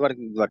 the network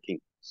is working,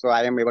 so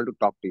I am able to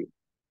talk to you.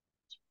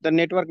 The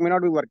network may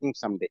not be working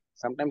someday.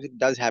 Sometimes it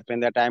does happen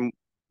that I'm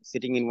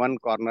sitting in one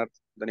corner,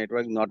 the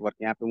network is not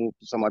working, I have to move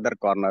to some other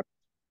corner,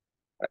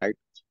 right?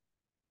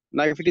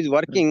 Now, if it is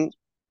Mm, working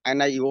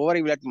and I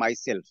over-evaluate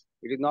myself,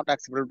 it is not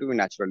acceptable to me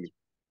naturally.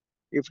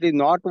 If it is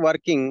not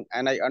working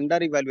and I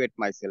under-evaluate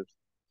myself,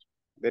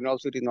 then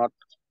also it is not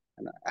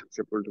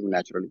acceptable to me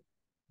naturally.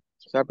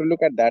 So I have to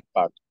look at that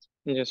part.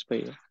 yes,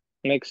 Priya.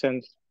 Makes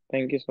sense.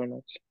 Thank you so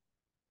much.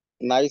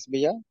 Nice,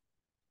 भैया.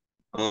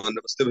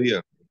 नमस्ते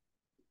भैया.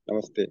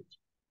 Namaste.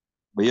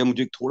 भैया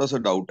मुझे एक थोड़ा सा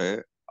doubt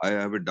है. I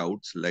have a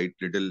doubt, slight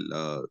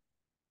little.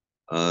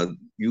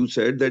 You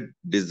said that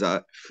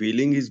desire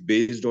feeling is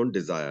based on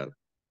desire.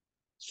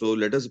 So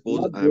let us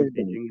suppose Not I am based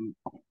on. teaching.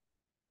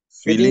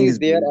 Feeling Feeling is is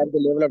there based. at the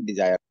level of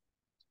desire.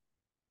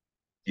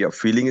 Yeah,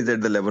 feeling is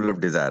at the level of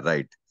desire,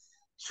 right?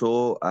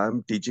 So I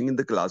am teaching in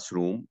the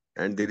classroom,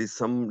 and there is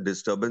some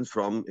disturbance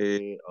from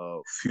a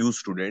few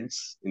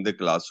students in the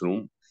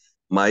classroom.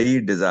 My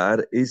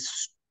desire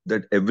is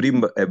that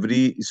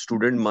every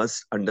student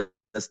must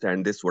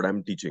understand this what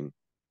I'm teaching,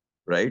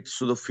 right?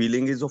 So the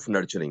feeling is of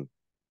nurturing.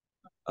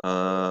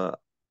 Uh,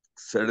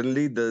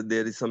 Suddenly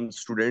there is some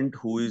student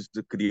who is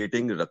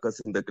creating ruckus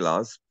in the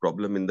class,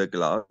 problem in the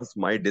class.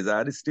 My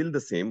desire is still the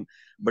same,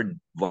 but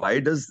why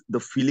does the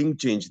feeling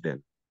change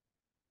then?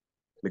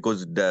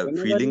 because the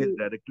Whenever feeling is you,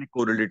 directly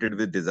correlated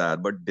with desire,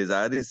 but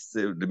desire is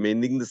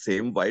remaining the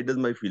same. Why does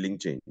my feeling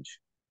change?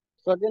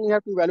 so again, you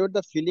have to evaluate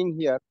the feeling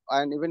here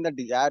and even the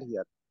desire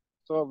here.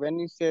 So when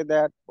you say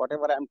that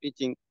whatever I'm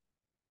teaching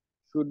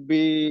should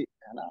be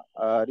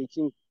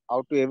reaching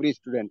out to every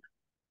student,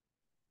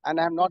 and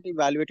I have not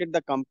evaluated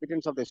the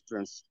competence of the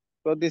students,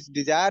 so this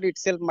desire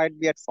itself might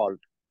be at fault.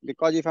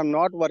 Because if I'm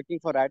not working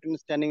for right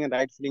understanding and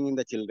right feeling in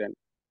the children,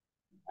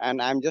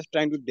 and I'm just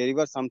trying to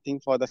deliver something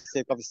for the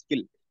sake of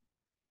skill,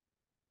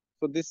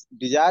 so this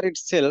desire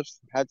itself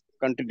has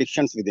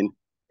contradictions within,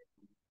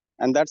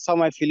 and that's how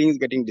my feeling is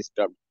getting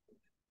disturbed.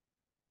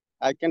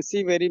 I can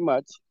see very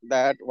much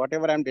that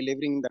whatever I'm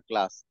delivering in the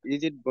class,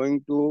 is it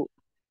going to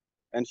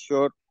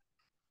ensure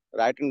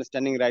right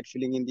understanding, right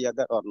feeling in the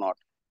other or not?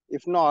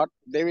 If not,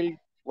 they will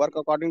work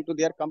according to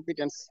their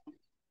competence.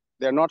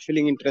 They are not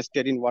feeling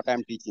interested in what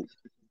I'm teaching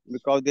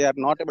because they are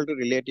not able to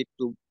relate it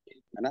to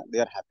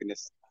their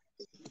happiness.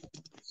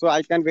 So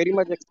I can very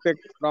much expect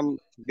from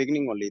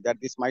beginning only that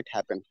this might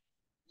happen.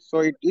 So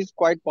it is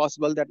quite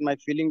possible that my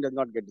feeling does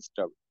not get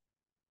disturbed.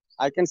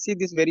 I can see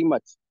this very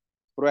much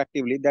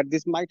proactively that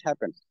this might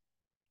happen.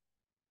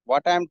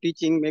 What I am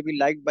teaching may be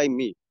liked by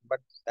me, but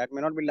that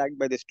may not be liked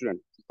by the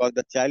student because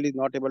the child is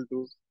not able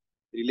to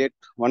relate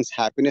one's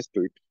happiness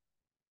to it.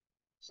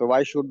 So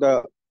why should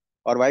the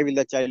or why will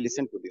the child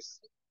listen to this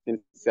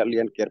sincerely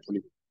and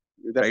carefully?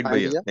 Is that Right, fine,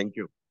 Bhaiya. Bhaiya? Thank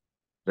you.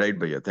 Right,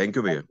 Bhaiya. Thank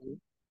you, Bhaiya.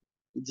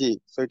 Ji.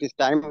 So it is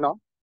time now